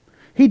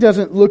 He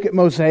doesn't look at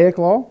Mosaic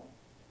law.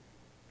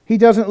 He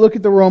doesn't look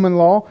at the Roman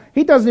law.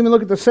 He doesn't even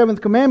look at the seventh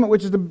commandment,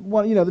 which is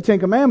the Ten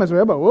Commandments.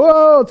 But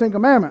whoa, 10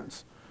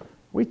 Commandments.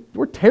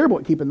 We're terrible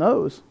at keeping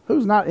those.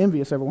 Who's not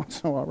envious every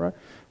once in a while, right?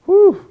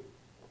 Whew.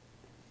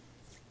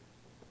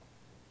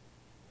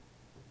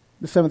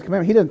 The seventh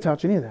commandment, he doesn't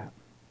touch any of that.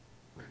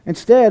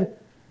 Instead,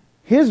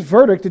 his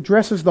verdict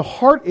addresses the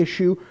heart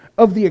issue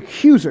of the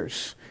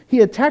accusers.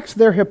 He attacks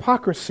their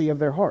hypocrisy of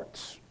their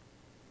hearts.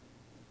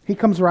 He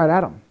comes right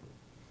at them.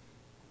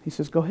 He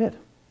says, go ahead.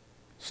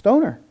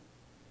 Stone her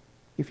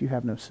if you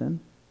have no sin.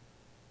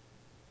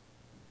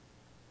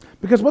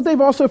 Because what they've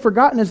also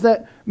forgotten is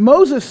that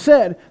Moses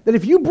said that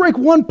if you break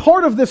one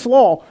part of this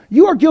law,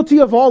 you are guilty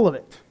of all of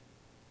it.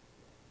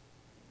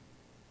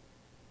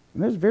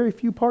 And there's very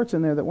few parts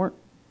in there that weren't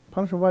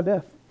punishable by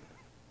death.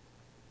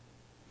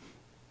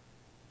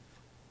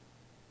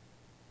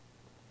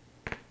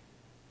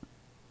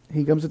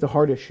 He comes at the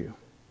heart issue.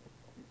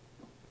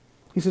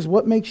 He says,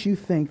 what makes you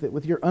think that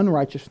with your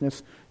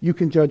unrighteousness you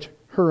can judge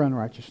her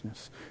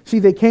unrighteousness? See,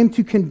 they came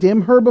to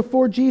condemn her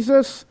before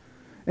Jesus,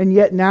 and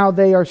yet now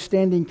they are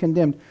standing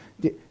condemned.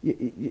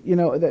 You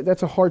know,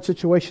 that's a hard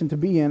situation to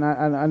be in,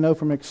 I know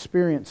from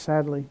experience,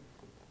 sadly.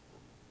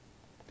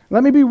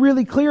 Let me be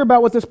really clear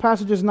about what this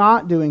passage is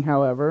not doing,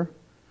 however,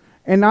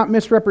 and not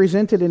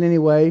misrepresented in any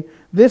way.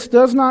 This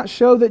does not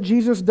show that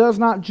Jesus does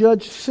not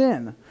judge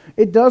sin.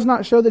 It does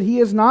not show that he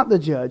is not the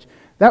judge.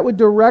 That would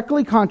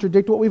directly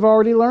contradict what we've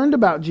already learned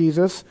about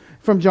Jesus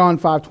from John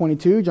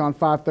 5:22, John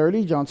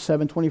 5:30, John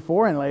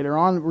 7:24, and later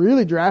on,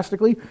 really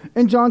drastically,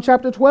 in John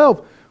chapter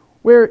 12,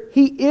 where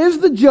he is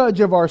the judge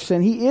of our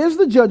sin. He is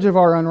the judge of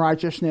our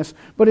unrighteousness.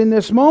 But in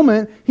this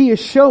moment, he is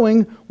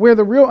showing where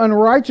the real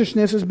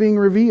unrighteousness is being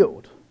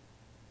revealed.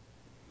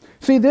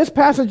 See, this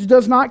passage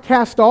does not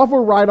cast off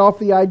or write off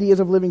the ideas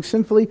of living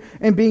sinfully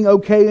and being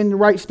okay in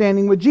right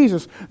standing with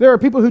Jesus. There are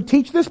people who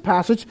teach this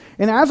passage,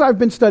 and as I've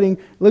been studying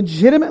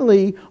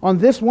legitimately on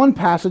this one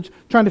passage,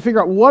 trying to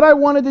figure out what I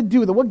wanted to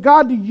do with it, what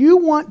God do you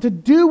want to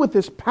do with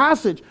this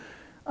passage?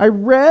 I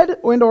read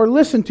and or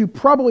listened to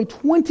probably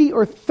 20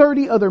 or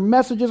 30 other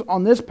messages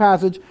on this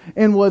passage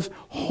and was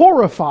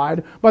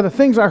horrified by the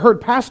things I heard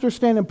pastors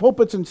stand in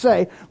pulpits and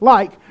say,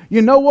 like,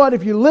 you know what,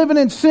 if you're living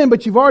in sin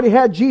but you've already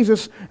had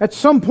Jesus, at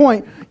some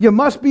point you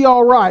must be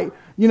all right.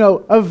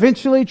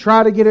 Eventually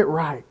try to get it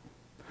right.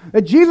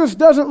 That Jesus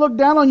doesn't look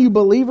down on you,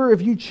 believer,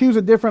 if you choose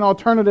a different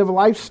alternative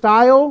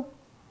lifestyle.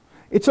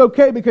 It's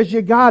okay because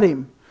you got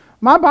Him.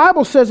 My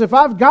Bible says if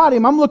I've got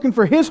Him, I'm looking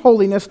for His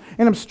holiness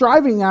and I'm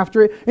striving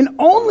after it, and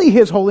only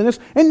His holiness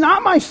and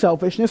not my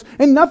selfishness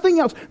and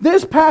nothing else.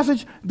 This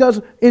passage does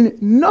in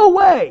no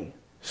way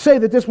say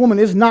that this woman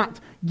is not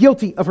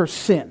guilty of her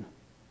sin.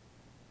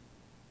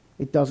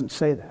 It doesn't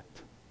say that.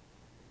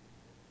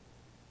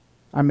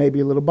 I may be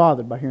a little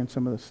bothered by hearing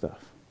some of this stuff.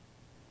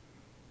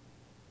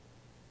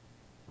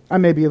 I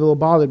may be a little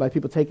bothered by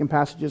people taking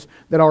passages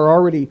that are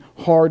already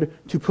hard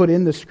to put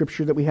in the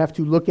Scripture that we have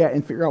to look at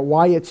and figure out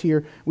why it's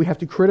here. We have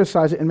to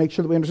criticize it and make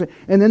sure that we understand.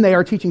 And then they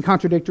are teaching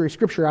contradictory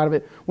Scripture out of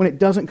it when it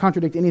doesn't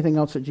contradict anything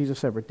else that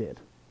Jesus ever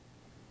did.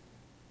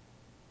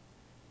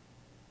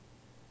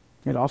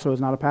 It also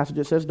is not a passage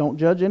that says don't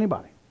judge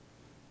anybody.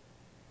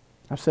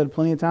 I've said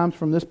plenty of times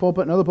from this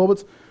pulpit and other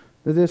pulpits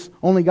that this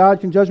only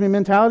God can judge me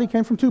mentality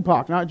came from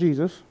Tupac, not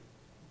Jesus.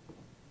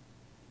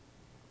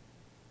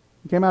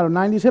 It came out of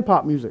 90s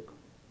hip-hop music.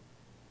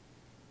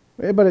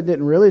 But it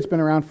didn't really. It's been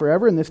around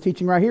forever. And this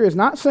teaching right here is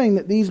not saying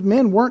that these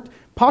men weren't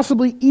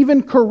possibly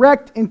even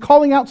correct in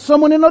calling out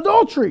someone in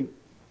adultery.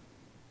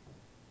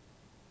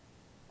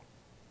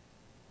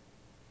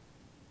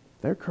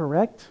 They're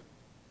correct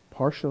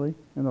partially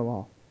in the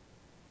law.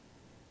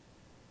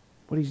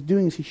 What he's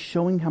doing is he's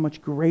showing how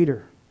much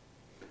greater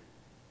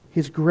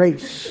His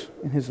grace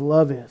and His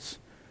love is.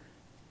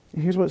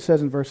 And here's what it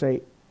says in verse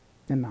 8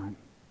 and 9.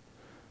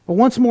 But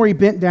once more he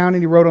bent down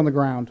and he wrote on the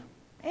ground.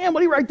 And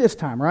what did he write this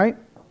time, right?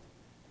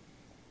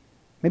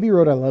 Maybe he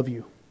wrote, I love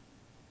you.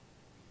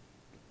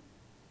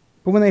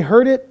 But when they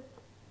heard it,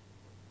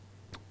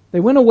 they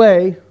went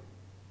away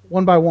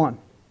one by one.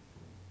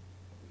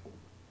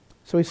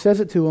 So he says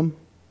it to them.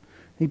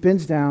 He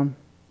bends down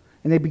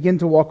and they begin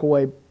to walk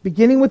away.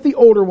 Beginning with the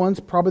older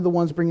ones, probably the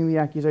ones bringing the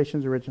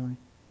accusations originally.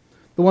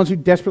 The ones who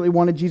desperately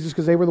wanted Jesus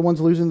because they were the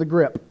ones losing the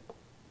grip.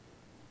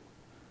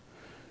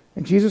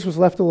 And Jesus was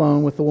left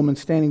alone with the woman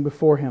standing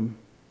before him.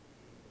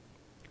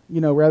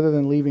 Rather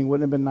than leaving,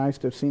 wouldn't it have been nice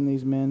to have seen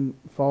these men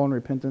fall in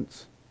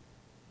repentance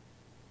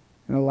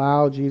and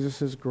allow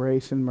Jesus'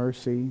 grace and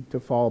mercy to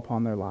fall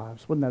upon their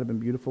lives? Wouldn't that have been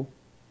beautiful?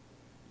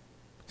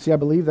 See, I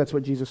believe that's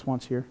what Jesus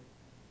wants here.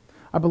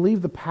 I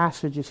believe the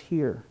passage is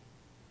here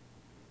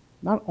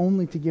not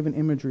only to give an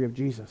imagery of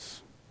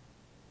Jesus,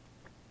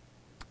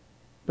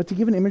 but to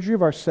give an imagery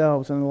of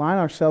ourselves and line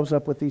ourselves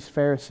up with these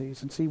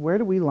Pharisees and see, where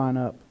do we line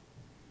up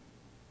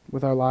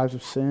with our lives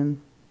of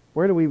sin?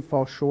 Where do we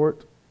fall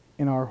short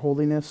in our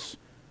holiness?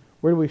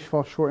 Where do we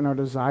fall short in our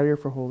desire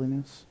for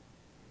holiness?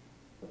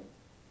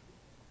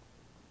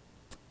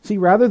 See,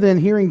 rather than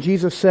hearing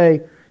Jesus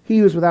say, he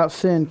who is without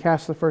sin,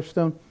 cast the first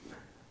stone,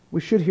 we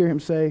should hear Him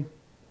say,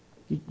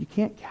 you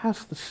can't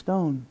cast the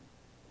stone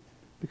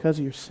because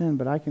of your sin,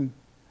 but I can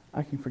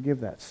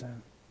forgive that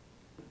sin.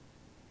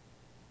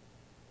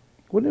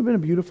 Wouldn't it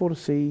have been beautiful to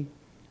see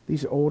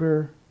these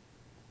older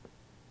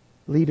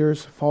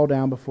leaders fall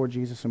down before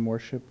Jesus in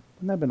worship?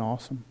 Wouldn't that have been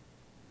awesome?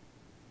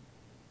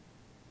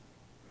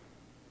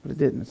 But it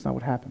didn't. It's not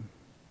what happened.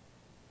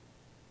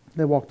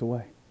 They walked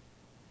away.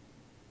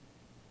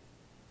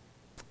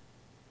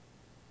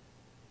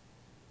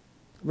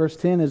 Verse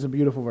 10 is a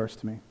beautiful verse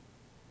to me.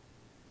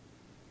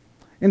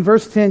 In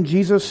verse 10,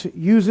 Jesus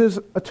uses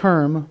a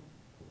term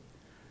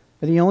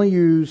that He only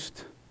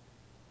used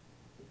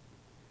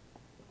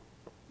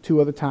 2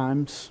 other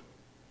times.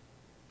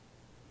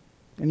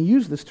 And He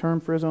used this term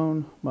for His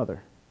own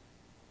mother.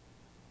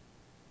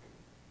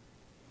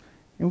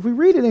 And if we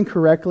read it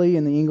incorrectly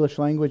in the English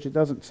language, it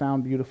doesn't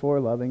sound beautiful or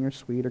loving or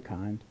sweet or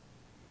kind.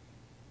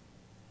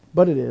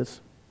 But it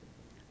is.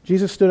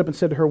 Jesus stood up and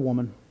said to her,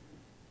 woman,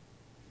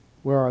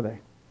 where are they?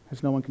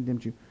 Has no one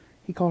condemned you?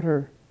 He called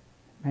her,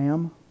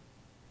 ma'am,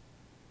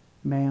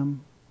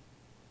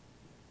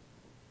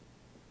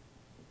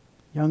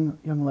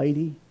 young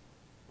lady,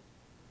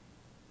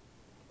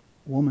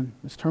 woman.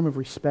 This term of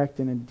respect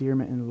and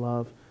endearment and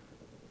love.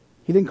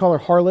 He didn't call her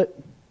harlot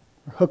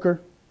or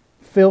hooker,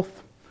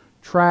 filth,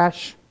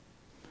 trash.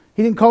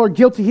 He didn't call her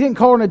guilty. He didn't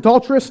call her an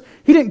adulteress.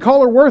 He didn't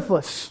call her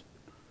worthless.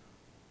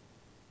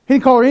 He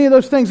didn't call her any of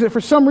those things that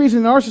for some reason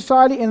in our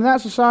society and in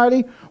that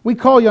society we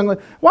call young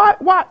ladies. Why?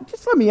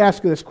 Just let me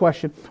ask you this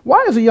question.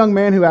 Why is a young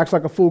man who acts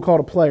like a fool called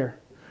a player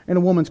and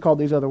a woman's called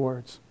these other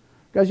words?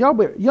 Guys,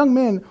 young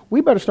men, we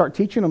better start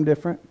teaching them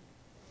different.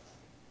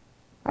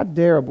 I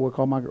dare a boy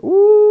call my girl.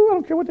 Ooh, I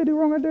don't care what they do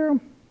wrong, I dare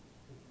them.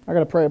 I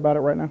got to pray about it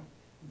right now.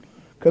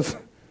 Because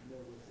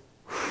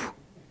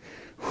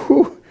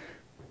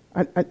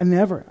I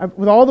never,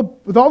 with all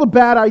the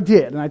bad I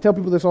did, and I tell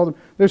people this all the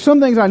time, there's some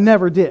things I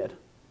never did.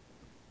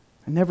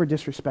 I never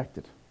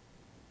disrespected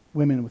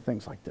women with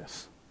things like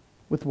this,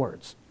 with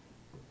words.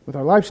 With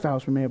our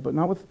lifestyles we may have, but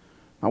not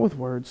with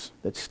words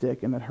that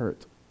stick and that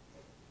hurt.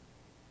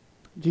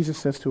 Jesus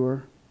says to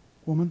her,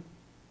 "Woman."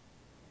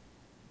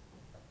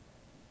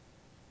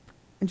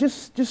 And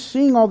just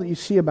seeing all that you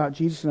see about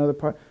Jesus and other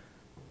parts,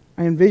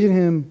 I envision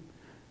him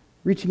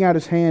reaching out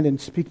his hand and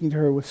speaking to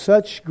her with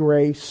such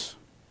grace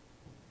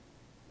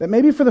that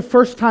maybe for the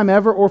first time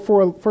ever, or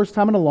for a first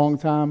time in a long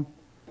time,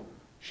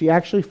 she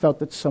actually felt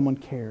that someone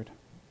cared.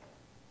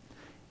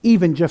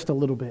 Even just a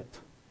little bit.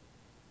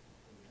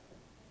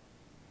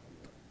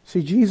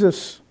 See,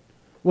 Jesus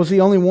was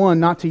the only one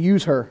not to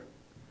use her.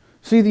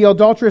 See, the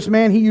adulterous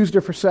man, he used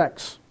her for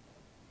sex.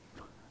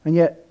 And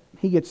yet,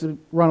 he gets to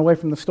run away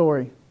from the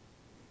story.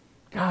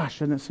 Gosh,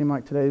 doesn't it seem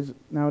like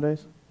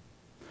nowadays?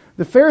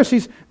 The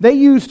Pharisees, they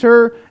used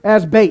her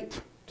as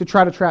bait to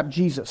try to trap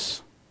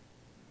Jesus.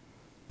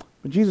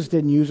 But Jesus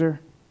didn't use her.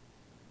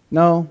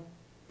 No.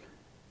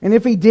 And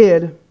if he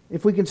did,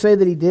 if we can say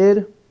that he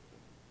did,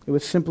 it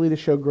was simply to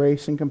show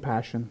grace and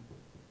compassion.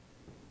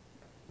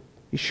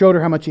 He showed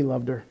her how much he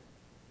loved her.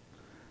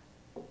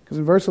 Because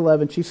in verse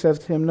 11, she says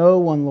to him, "No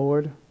one,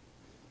 Lord."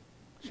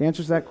 She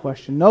answers that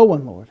question, "No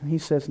one, Lord." And he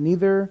says,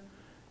 "Neither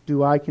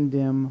do I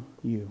condemn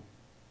you."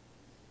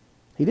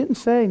 He didn't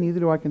say, "Neither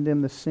do I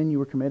condemn the sin you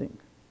were committing."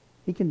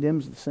 He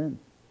condemns the sin.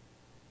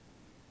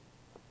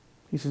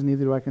 He says,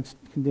 "Neither do I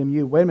condemn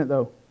you." Wait a minute,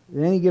 though.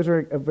 Then he gives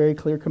her a very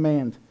clear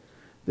command.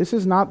 This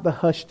is not the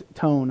hushed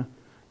tone.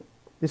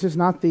 This is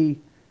not the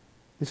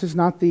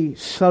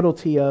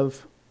subtlety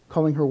of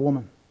calling her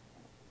woman.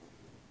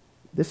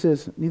 This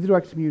is, "Neither do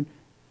I condemn you."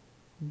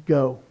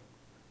 Go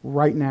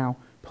right now.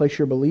 Place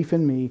your belief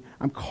in me.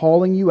 I'm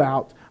calling you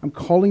out. I'm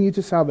calling you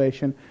to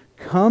salvation.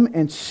 Come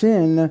and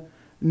sin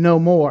no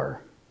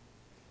more.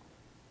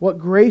 What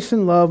grace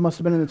and love must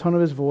have been in the tone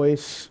of his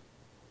voice,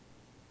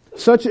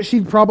 such that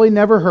she'd probably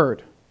never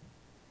heard.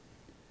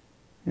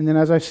 And then,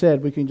 as I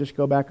said, we can just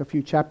go back a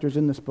few chapters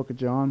in this book of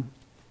John.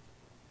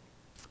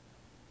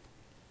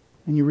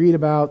 And you read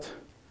about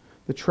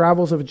the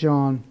travels of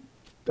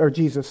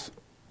Jesus.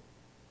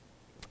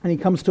 And he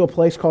comes to a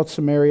place called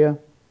Samaria,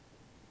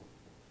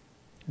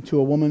 and to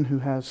a woman who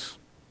has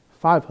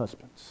 5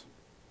 husbands,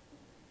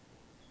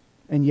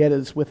 and yet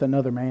is with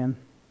another man.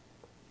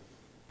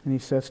 And he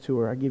says to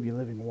her, "I give you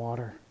living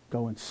water.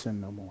 Go and sin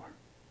no more."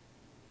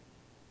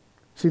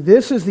 See,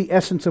 this is the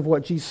essence of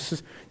what Jesus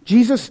says.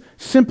 Jesus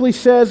simply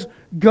says,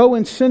 "Go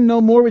and sin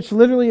no more," which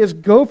literally is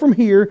go from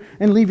here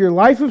and leave your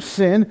life of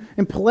sin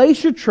and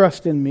place your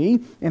trust in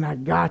me, and I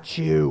got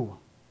you.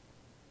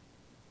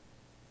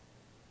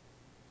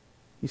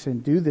 He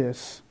said, do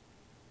this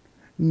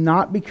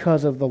not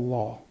because of the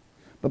law,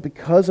 but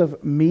because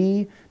of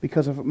me,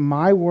 because of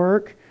my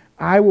work.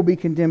 I will be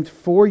condemned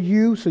for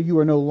you, so you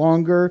are no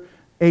longer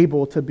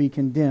able to be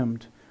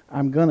condemned.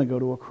 I'm going to go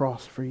to a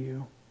cross for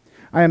you.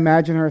 I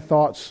imagine her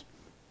thoughts.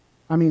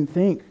 I mean,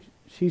 think.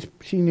 She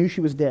knew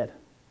she was dead.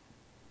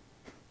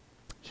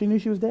 She knew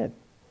she was dead.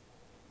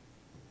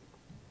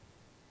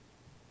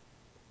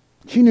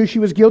 She knew she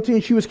was guilty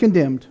and she was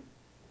condemned.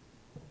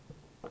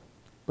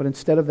 But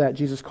instead of that,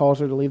 Jesus calls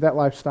her to leave that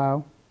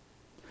lifestyle.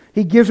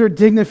 He gives her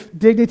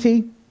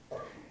dignity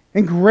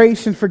and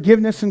grace and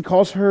forgiveness and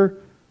calls her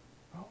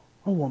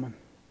a woman.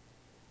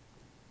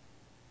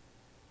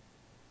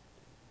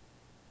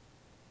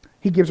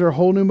 He gives her a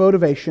whole new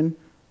motivation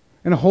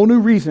and a whole new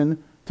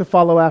reason to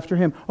follow after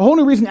him. A whole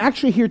new reason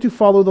actually here to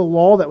follow the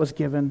law that was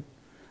given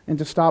and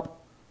to stop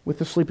with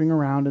the sleeping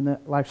around and the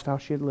lifestyle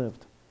she had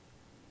lived.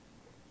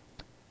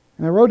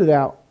 And I wrote it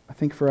out, I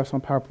think, for us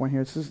on PowerPoint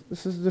here.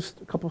 This is just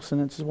a couple of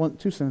sentences,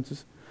 2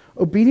 sentences.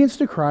 Obedience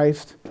to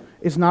Christ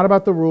is not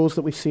about the rules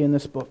that we see in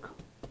this book,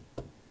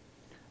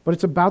 but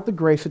it's about the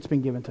grace that's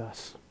been given to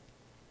us.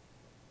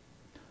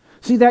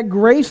 See, that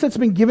grace that's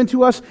been given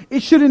to us,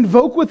 it should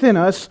invoke within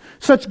us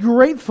such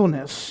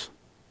gratefulness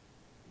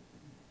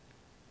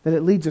that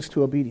it leads us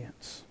to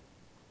obedience.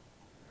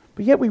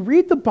 But yet we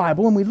read the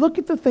Bible and we look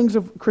at the things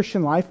of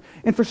Christian life,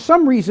 and for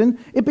some reason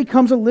it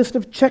becomes a list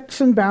of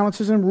checks and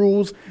balances and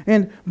rules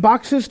and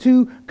boxes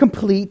to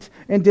complete.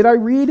 And did I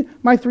read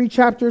my 3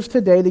 chapters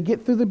today to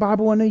get through the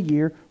Bible in a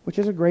year, which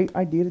is a great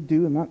idea to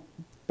do. I'm not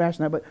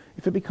bashing that, but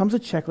if it becomes a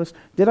checklist,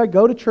 did I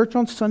go to church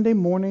on Sunday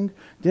morning?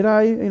 Did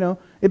I,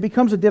 it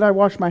becomes a did I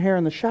wash my hair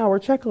in the shower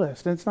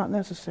checklist, and it's not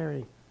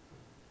necessary.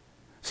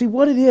 See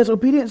what it is,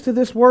 obedience to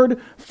this word,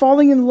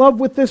 falling in love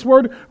with this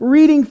word,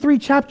 reading 3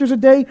 chapters a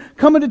day,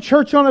 coming to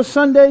church on a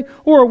Sunday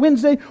or a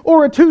Wednesday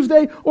or a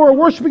Tuesday or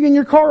worshiping in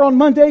your car on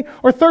Monday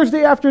or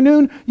Thursday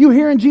afternoon, you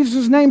hearing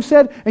Jesus' name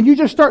said and you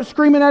just start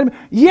screaming at him,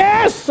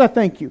 yes, I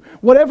thank you.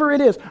 Whatever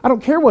it is, I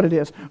don't care what it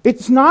is.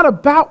 It's not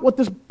about what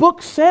this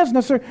book says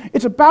necessarily.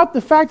 It's about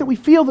the fact that we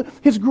feel that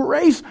his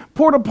grace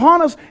poured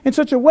upon us in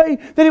such a way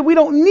that we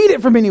don't need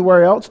it from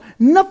anywhere else.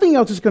 Nothing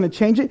else is going to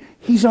change it.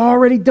 He's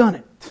already done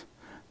it.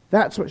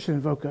 That's what should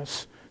invoke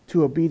us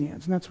to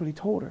obedience. And that's what he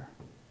told her.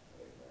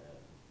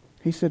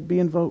 He said, be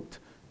invoked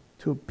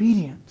to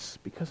obedience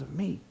because of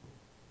me,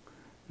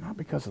 not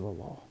because of the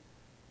law.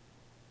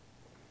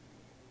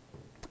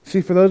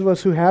 See, for those of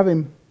us who have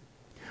him,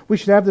 we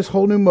should have this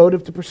whole new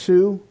motive to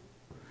pursue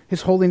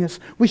his holiness.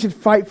 We should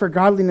fight for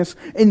godliness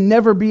and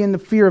never be in the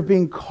fear of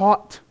being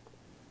caught.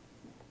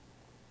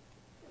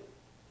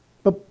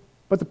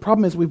 But the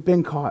problem is we've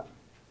been caught.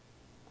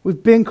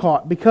 We've been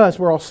caught because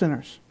we're all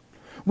sinners.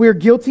 We are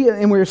guilty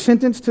and we are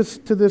sentenced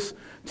to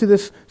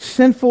this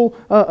sinful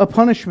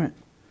punishment.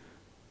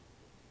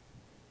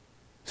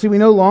 See, we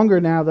no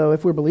longer now, though,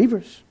 if we're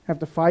believers, have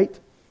to fight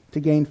to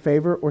gain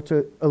favor or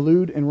to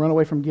elude and run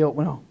away from guilt.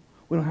 Well, no,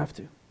 we don't have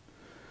to.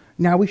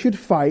 Now we should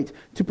fight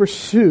to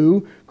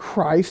pursue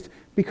Christ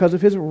because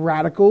of His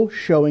radical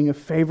showing of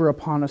favor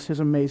upon us, His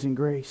amazing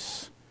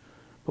grace.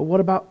 But what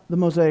about the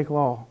Mosaic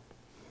Law?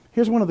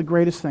 Here's one of the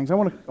greatest things.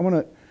 We're going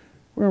to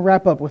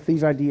wrap up with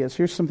these ideas.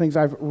 Here's some things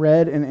I've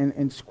read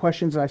and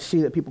questions that I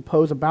see that people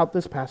pose about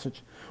this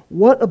passage.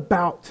 What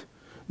about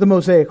the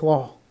Mosaic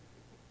Law?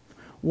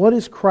 What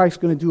is Christ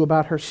going to do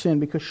about her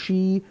sin because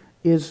she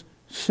is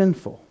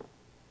sinful?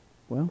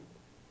 Well,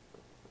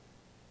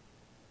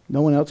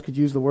 no one else could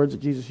use the words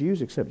that Jesus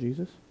used except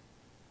Jesus.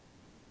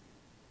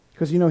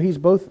 Because, He's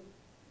both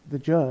the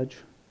judge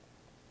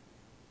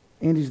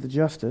and He's the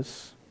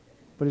justice,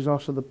 but He's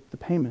also the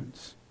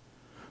payments.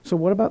 So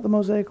what about the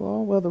Mosaic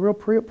Law? Well, the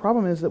real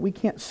problem is that we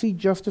can't see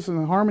justice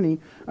and harmony.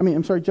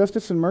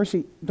 Justice and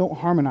mercy don't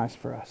harmonize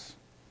for us.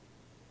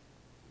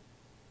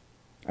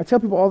 I tell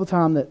people all the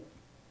time that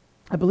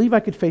I believe I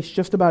could face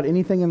just about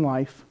anything in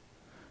life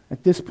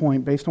at this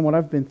point, based on what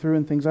I've been through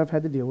and things I've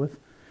had to deal with.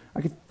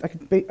 I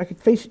could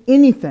face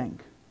anything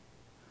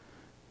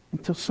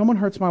until someone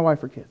hurts my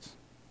wife or kids.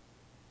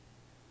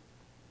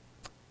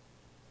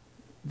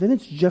 Then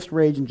it's just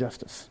rage and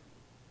justice.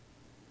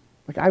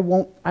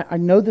 I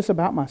know this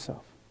about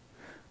myself.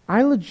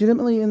 I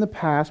legitimately, in the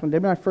past, when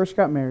Debbie and I first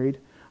got married,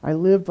 I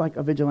lived like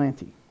a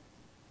vigilante.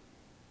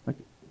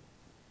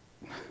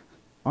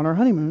 On our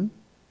honeymoon,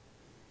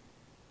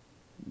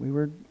 we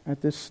were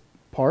at this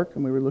park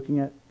and we were looking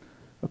at,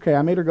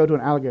 I made her go to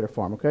an alligator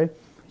farm,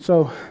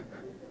 So,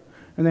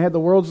 and they had the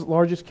world's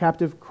largest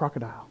captive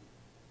crocodile.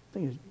 The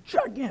thing is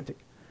gigantic.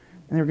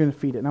 And they were going to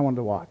feed it, and I wanted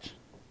to watch.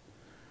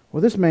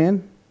 Well, this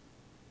man,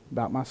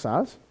 about my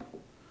size,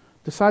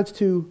 decides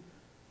to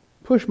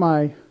push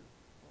my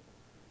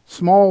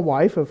small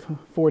wife of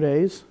 4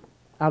 days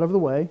out of the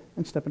way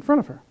and step in front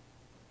of her.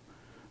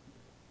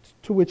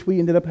 To which we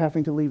ended up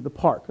having to leave the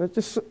park. I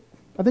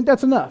think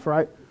that's enough,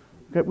 right?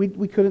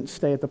 We couldn't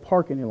stay at the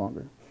park any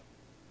longer.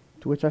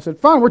 To which I said,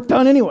 fine, we're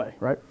done anyway,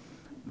 right?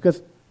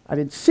 Because I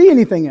didn't see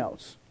anything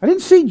else. I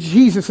didn't see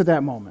Jesus at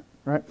that moment,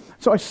 right?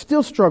 So I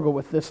still struggle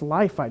with this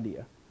life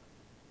idea.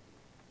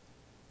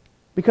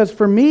 Because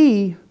for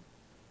me,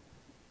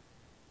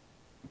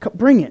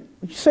 bring it.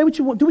 You say what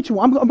you want, do what you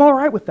want. I'm all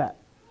right with that.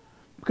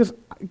 Because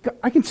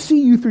I can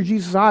see you through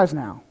Jesus' eyes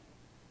now.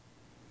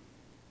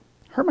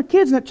 Hurt my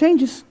kids and that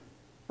changes.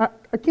 I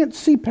can't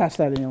see past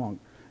that any longer.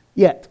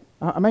 Yet.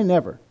 I may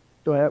never.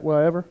 Will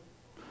I ever?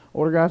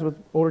 Older guys with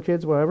older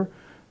kids, whatever.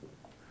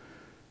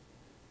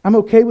 I'm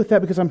okay with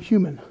that because I'm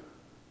human.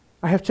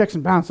 I have checks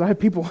and balances. I have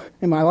people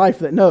in my life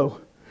that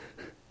know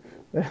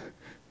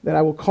that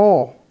I will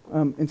call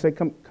and say,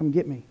 come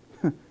get me.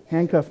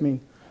 Handcuff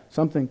me,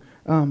 something.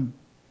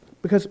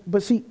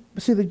 But see,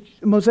 the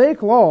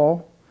Mosaic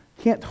Law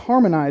can't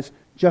harmonize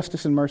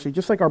justice and mercy,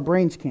 just like our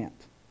brains can't.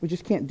 We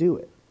just can't do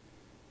it.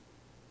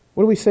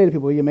 What do we say to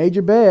people? You made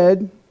your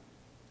bed,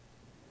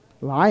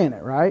 lie in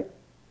it, right?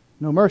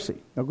 No mercy,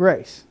 no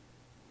grace.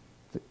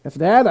 That's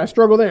Dad, I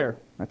struggle there.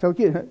 I tell the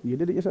kid, you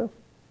did it yourself.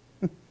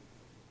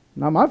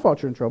 Not my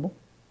fault you're in trouble.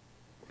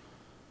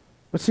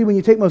 But see, when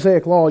you take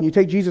Mosaic Law and you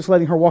take Jesus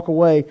letting her walk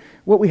away,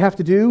 what we have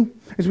to do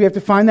is we have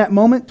to find that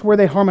moment to where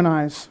they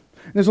harmonize.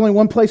 And there's only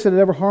one place that it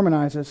ever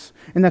harmonizes,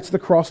 and that's the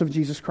cross of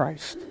Jesus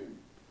Christ,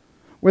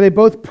 where they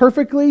both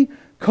perfectly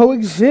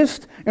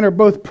coexist and are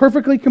both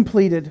perfectly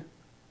completed.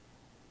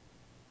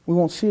 We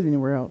won't see it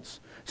anywhere else.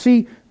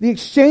 See, the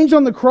exchange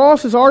on the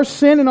cross is our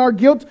sin and our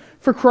guilt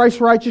for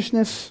Christ's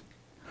righteousness,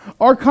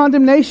 our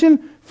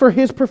condemnation for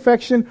His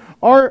perfection,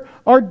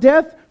 our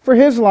death for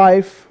His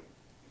life.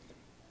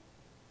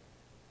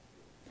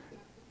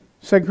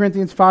 2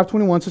 Corinthians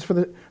 5:21 says,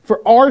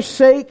 For our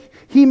sake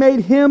He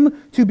made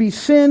Him to be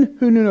sin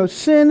who knew no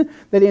sin,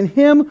 that in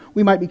Him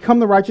we might become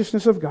the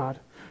righteousness of God.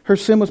 Her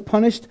sin was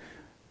punished.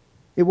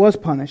 It was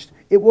punished.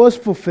 It was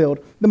fulfilled.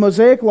 The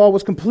Mosaic Law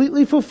was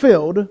completely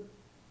fulfilled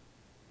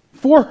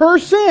for her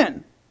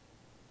sin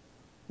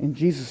in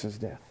Jesus'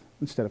 death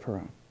instead of her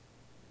own.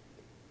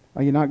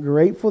 Are you not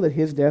grateful that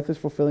His death is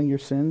fulfilling your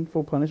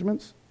sinful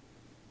punishments?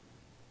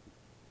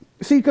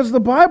 See, because the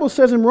Bible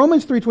says in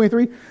Romans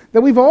 3:23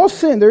 that we've all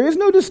sinned. There is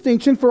no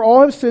distinction, for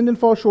all have sinned and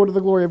fall short of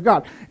the glory of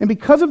God. And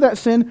because of that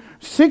sin,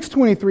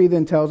 6:23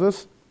 then tells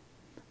us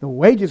the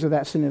wages of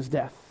that sin is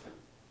death.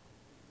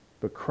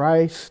 But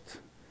Christ,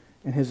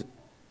 in His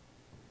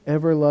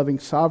ever-loving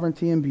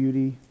sovereignty and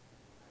beauty,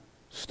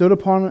 stood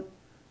upon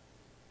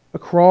a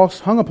cross,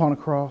 hung upon a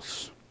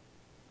cross,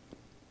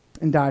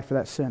 and died for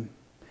that sin.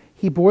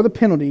 He bore the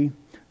penalty,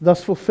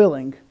 thus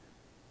fulfilling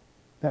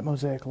that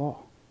Mosaic Law.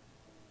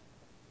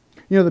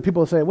 You know, the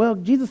people say, well,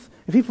 Jesus,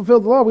 if He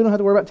fulfilled the law, we don't have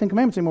to worry about 10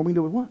 Commandments anymore. We can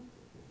do what we want.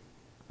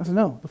 I said,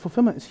 no, the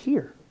fulfillment is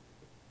here.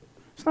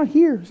 It's not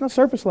here. It's not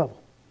surface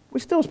level. We're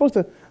still supposed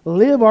to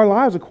live our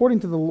lives according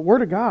to the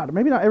Word of God.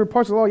 Maybe not every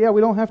part of the law. Yeah, we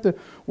don't have to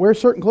wear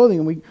certain clothing,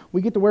 and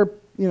we get to wear,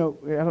 I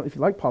don't know if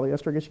you like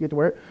polyester, I guess you get to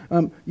wear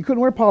it. You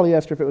couldn't wear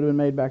polyester if it would have been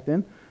made back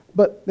then.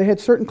 But they had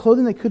certain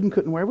clothing they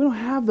couldn't wear. We don't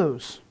have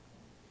those.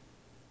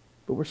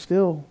 But we're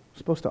still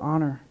supposed to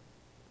honor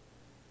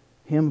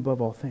Him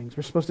above all things.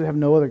 We're supposed to have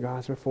no other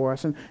gods before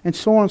us, and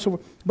so on and so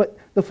forth. But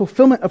the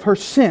fulfillment of her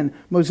sin,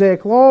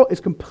 Mosaic law,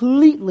 is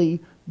completely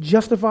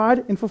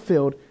justified and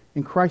fulfilled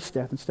in Christ's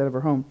death instead of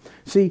her home.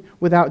 See,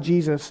 without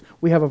Jesus,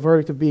 we have a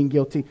verdict of being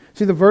guilty.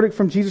 See, the verdict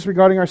from Jesus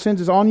regarding our sins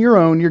is on your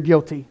own, you're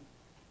guilty.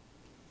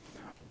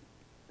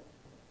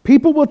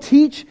 People will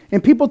teach,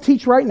 and people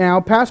teach right now,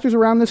 pastors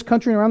around this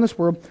country and around this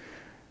world,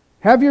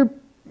 I don't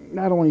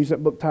want to use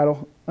that book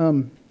title.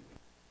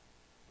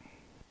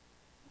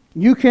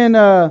 You can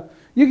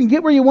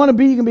get where you want to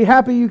be, you can be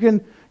happy, you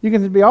can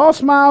be all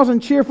smiles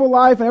and cheerful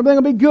life, and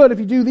everything will be good if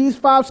you do these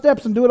 5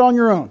 steps and do it on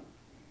your own.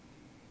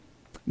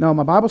 No,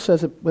 my Bible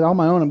says that with all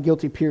my own, I'm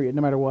guilty, period,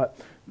 no matter what.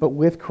 But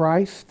with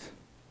Christ,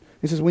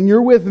 it says, when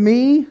you're with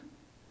me,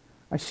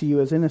 I see you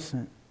as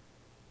innocent.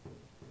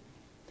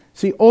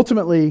 See,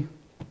 ultimately,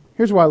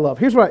 here's what I love.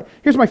 Here's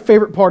my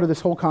favorite part of this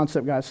whole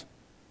concept, guys.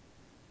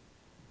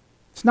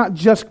 It's not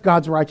just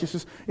God's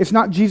righteousness. It's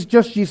not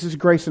just Jesus'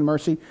 grace and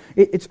mercy.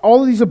 It's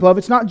all of these above.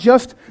 It's not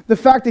just the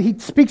fact that He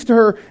speaks to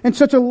her in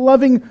such a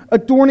loving,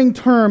 adorning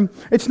term.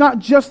 It's not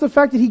just the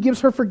fact that He gives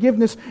her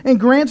forgiveness and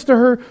grants to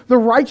her the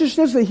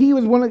righteousness that He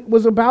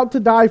was about to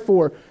die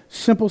for.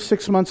 Simple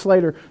 6 months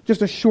later,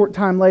 just a short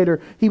time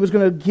later, He was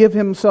going to give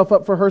Himself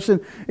up for her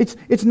sin.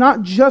 It's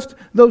not just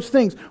those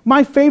things.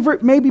 My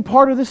favorite, maybe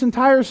part of this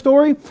entire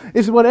story,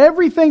 is what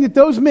everything that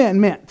those men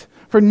meant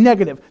for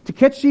negative, to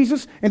catch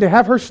Jesus and to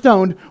have her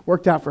stoned,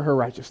 worked out for her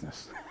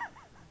righteousness.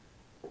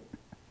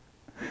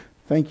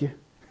 Thank you.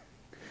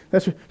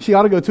 She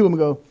ought to go to him and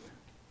go,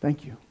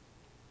 thank you.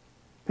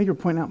 Thank you for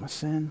pointing out my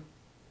sin.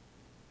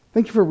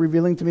 Thank you for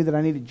revealing to me that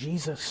I needed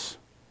Jesus.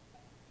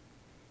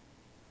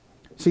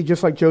 See,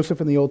 just like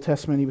Joseph in the Old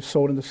Testament, he was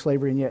sold into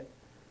slavery, and yet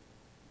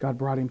God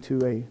brought him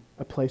to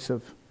a place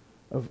of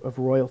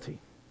royalty.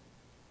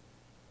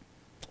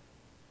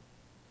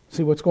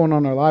 See, what's going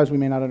on in our lives we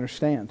may not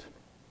understand.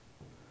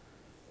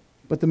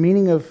 But the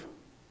meaning of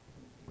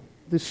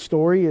this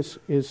story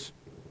is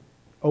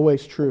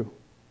always true.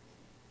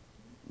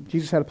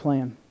 Jesus had a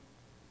plan.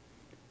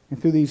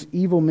 And through these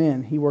evil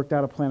men, He worked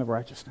out a plan of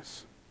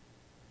righteousness.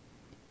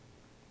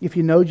 If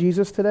you know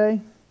Jesus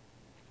today,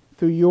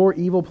 through your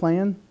evil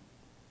plan,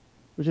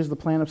 which is the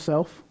plan of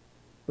self,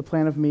 the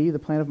plan of me, the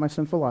plan of my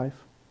sinful life,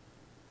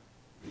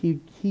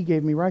 He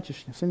gave me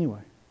righteousness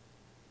anyway.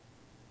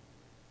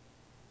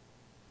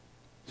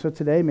 So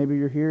today, maybe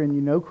you're here and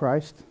you know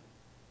Christ.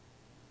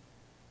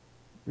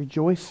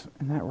 Rejoice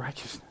in that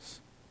righteousness.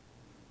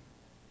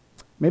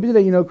 Maybe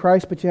today you know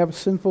Christ, but you have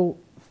sinful,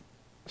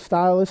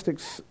 stylistic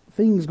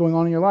things going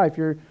on in your life.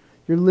 You're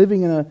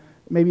living in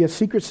maybe a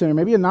secret sin, or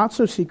maybe a not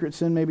so secret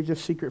sin, maybe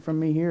just secret from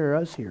me here or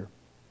us here,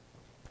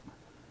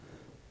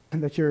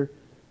 and that your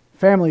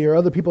family or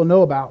other people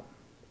know about,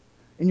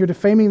 and you're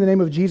defaming the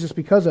name of Jesus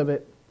because of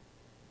it.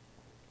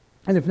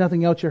 And if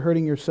nothing else, you're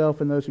hurting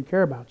yourself and those who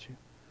care about you.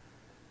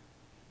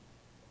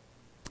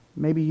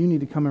 Maybe you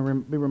need to come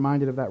and be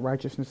reminded of that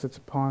righteousness that's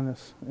upon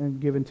us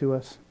and given to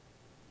us.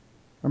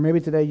 Or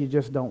maybe today you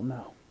just don't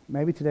know.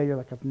 Maybe today you're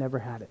like, I've never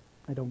had it.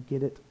 I don't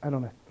get it. I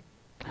don't know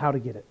how to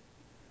get it.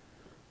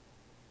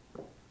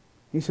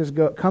 He says,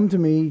 come to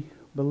me,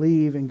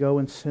 believe, and go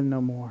and sin no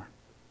more.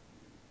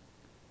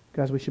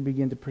 Guys, we should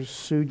begin to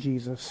pursue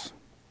Jesus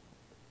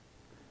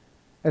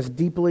as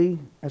deeply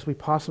as we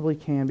possibly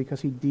can, because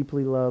He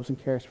deeply loves and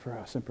cares for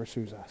us and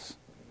pursues us.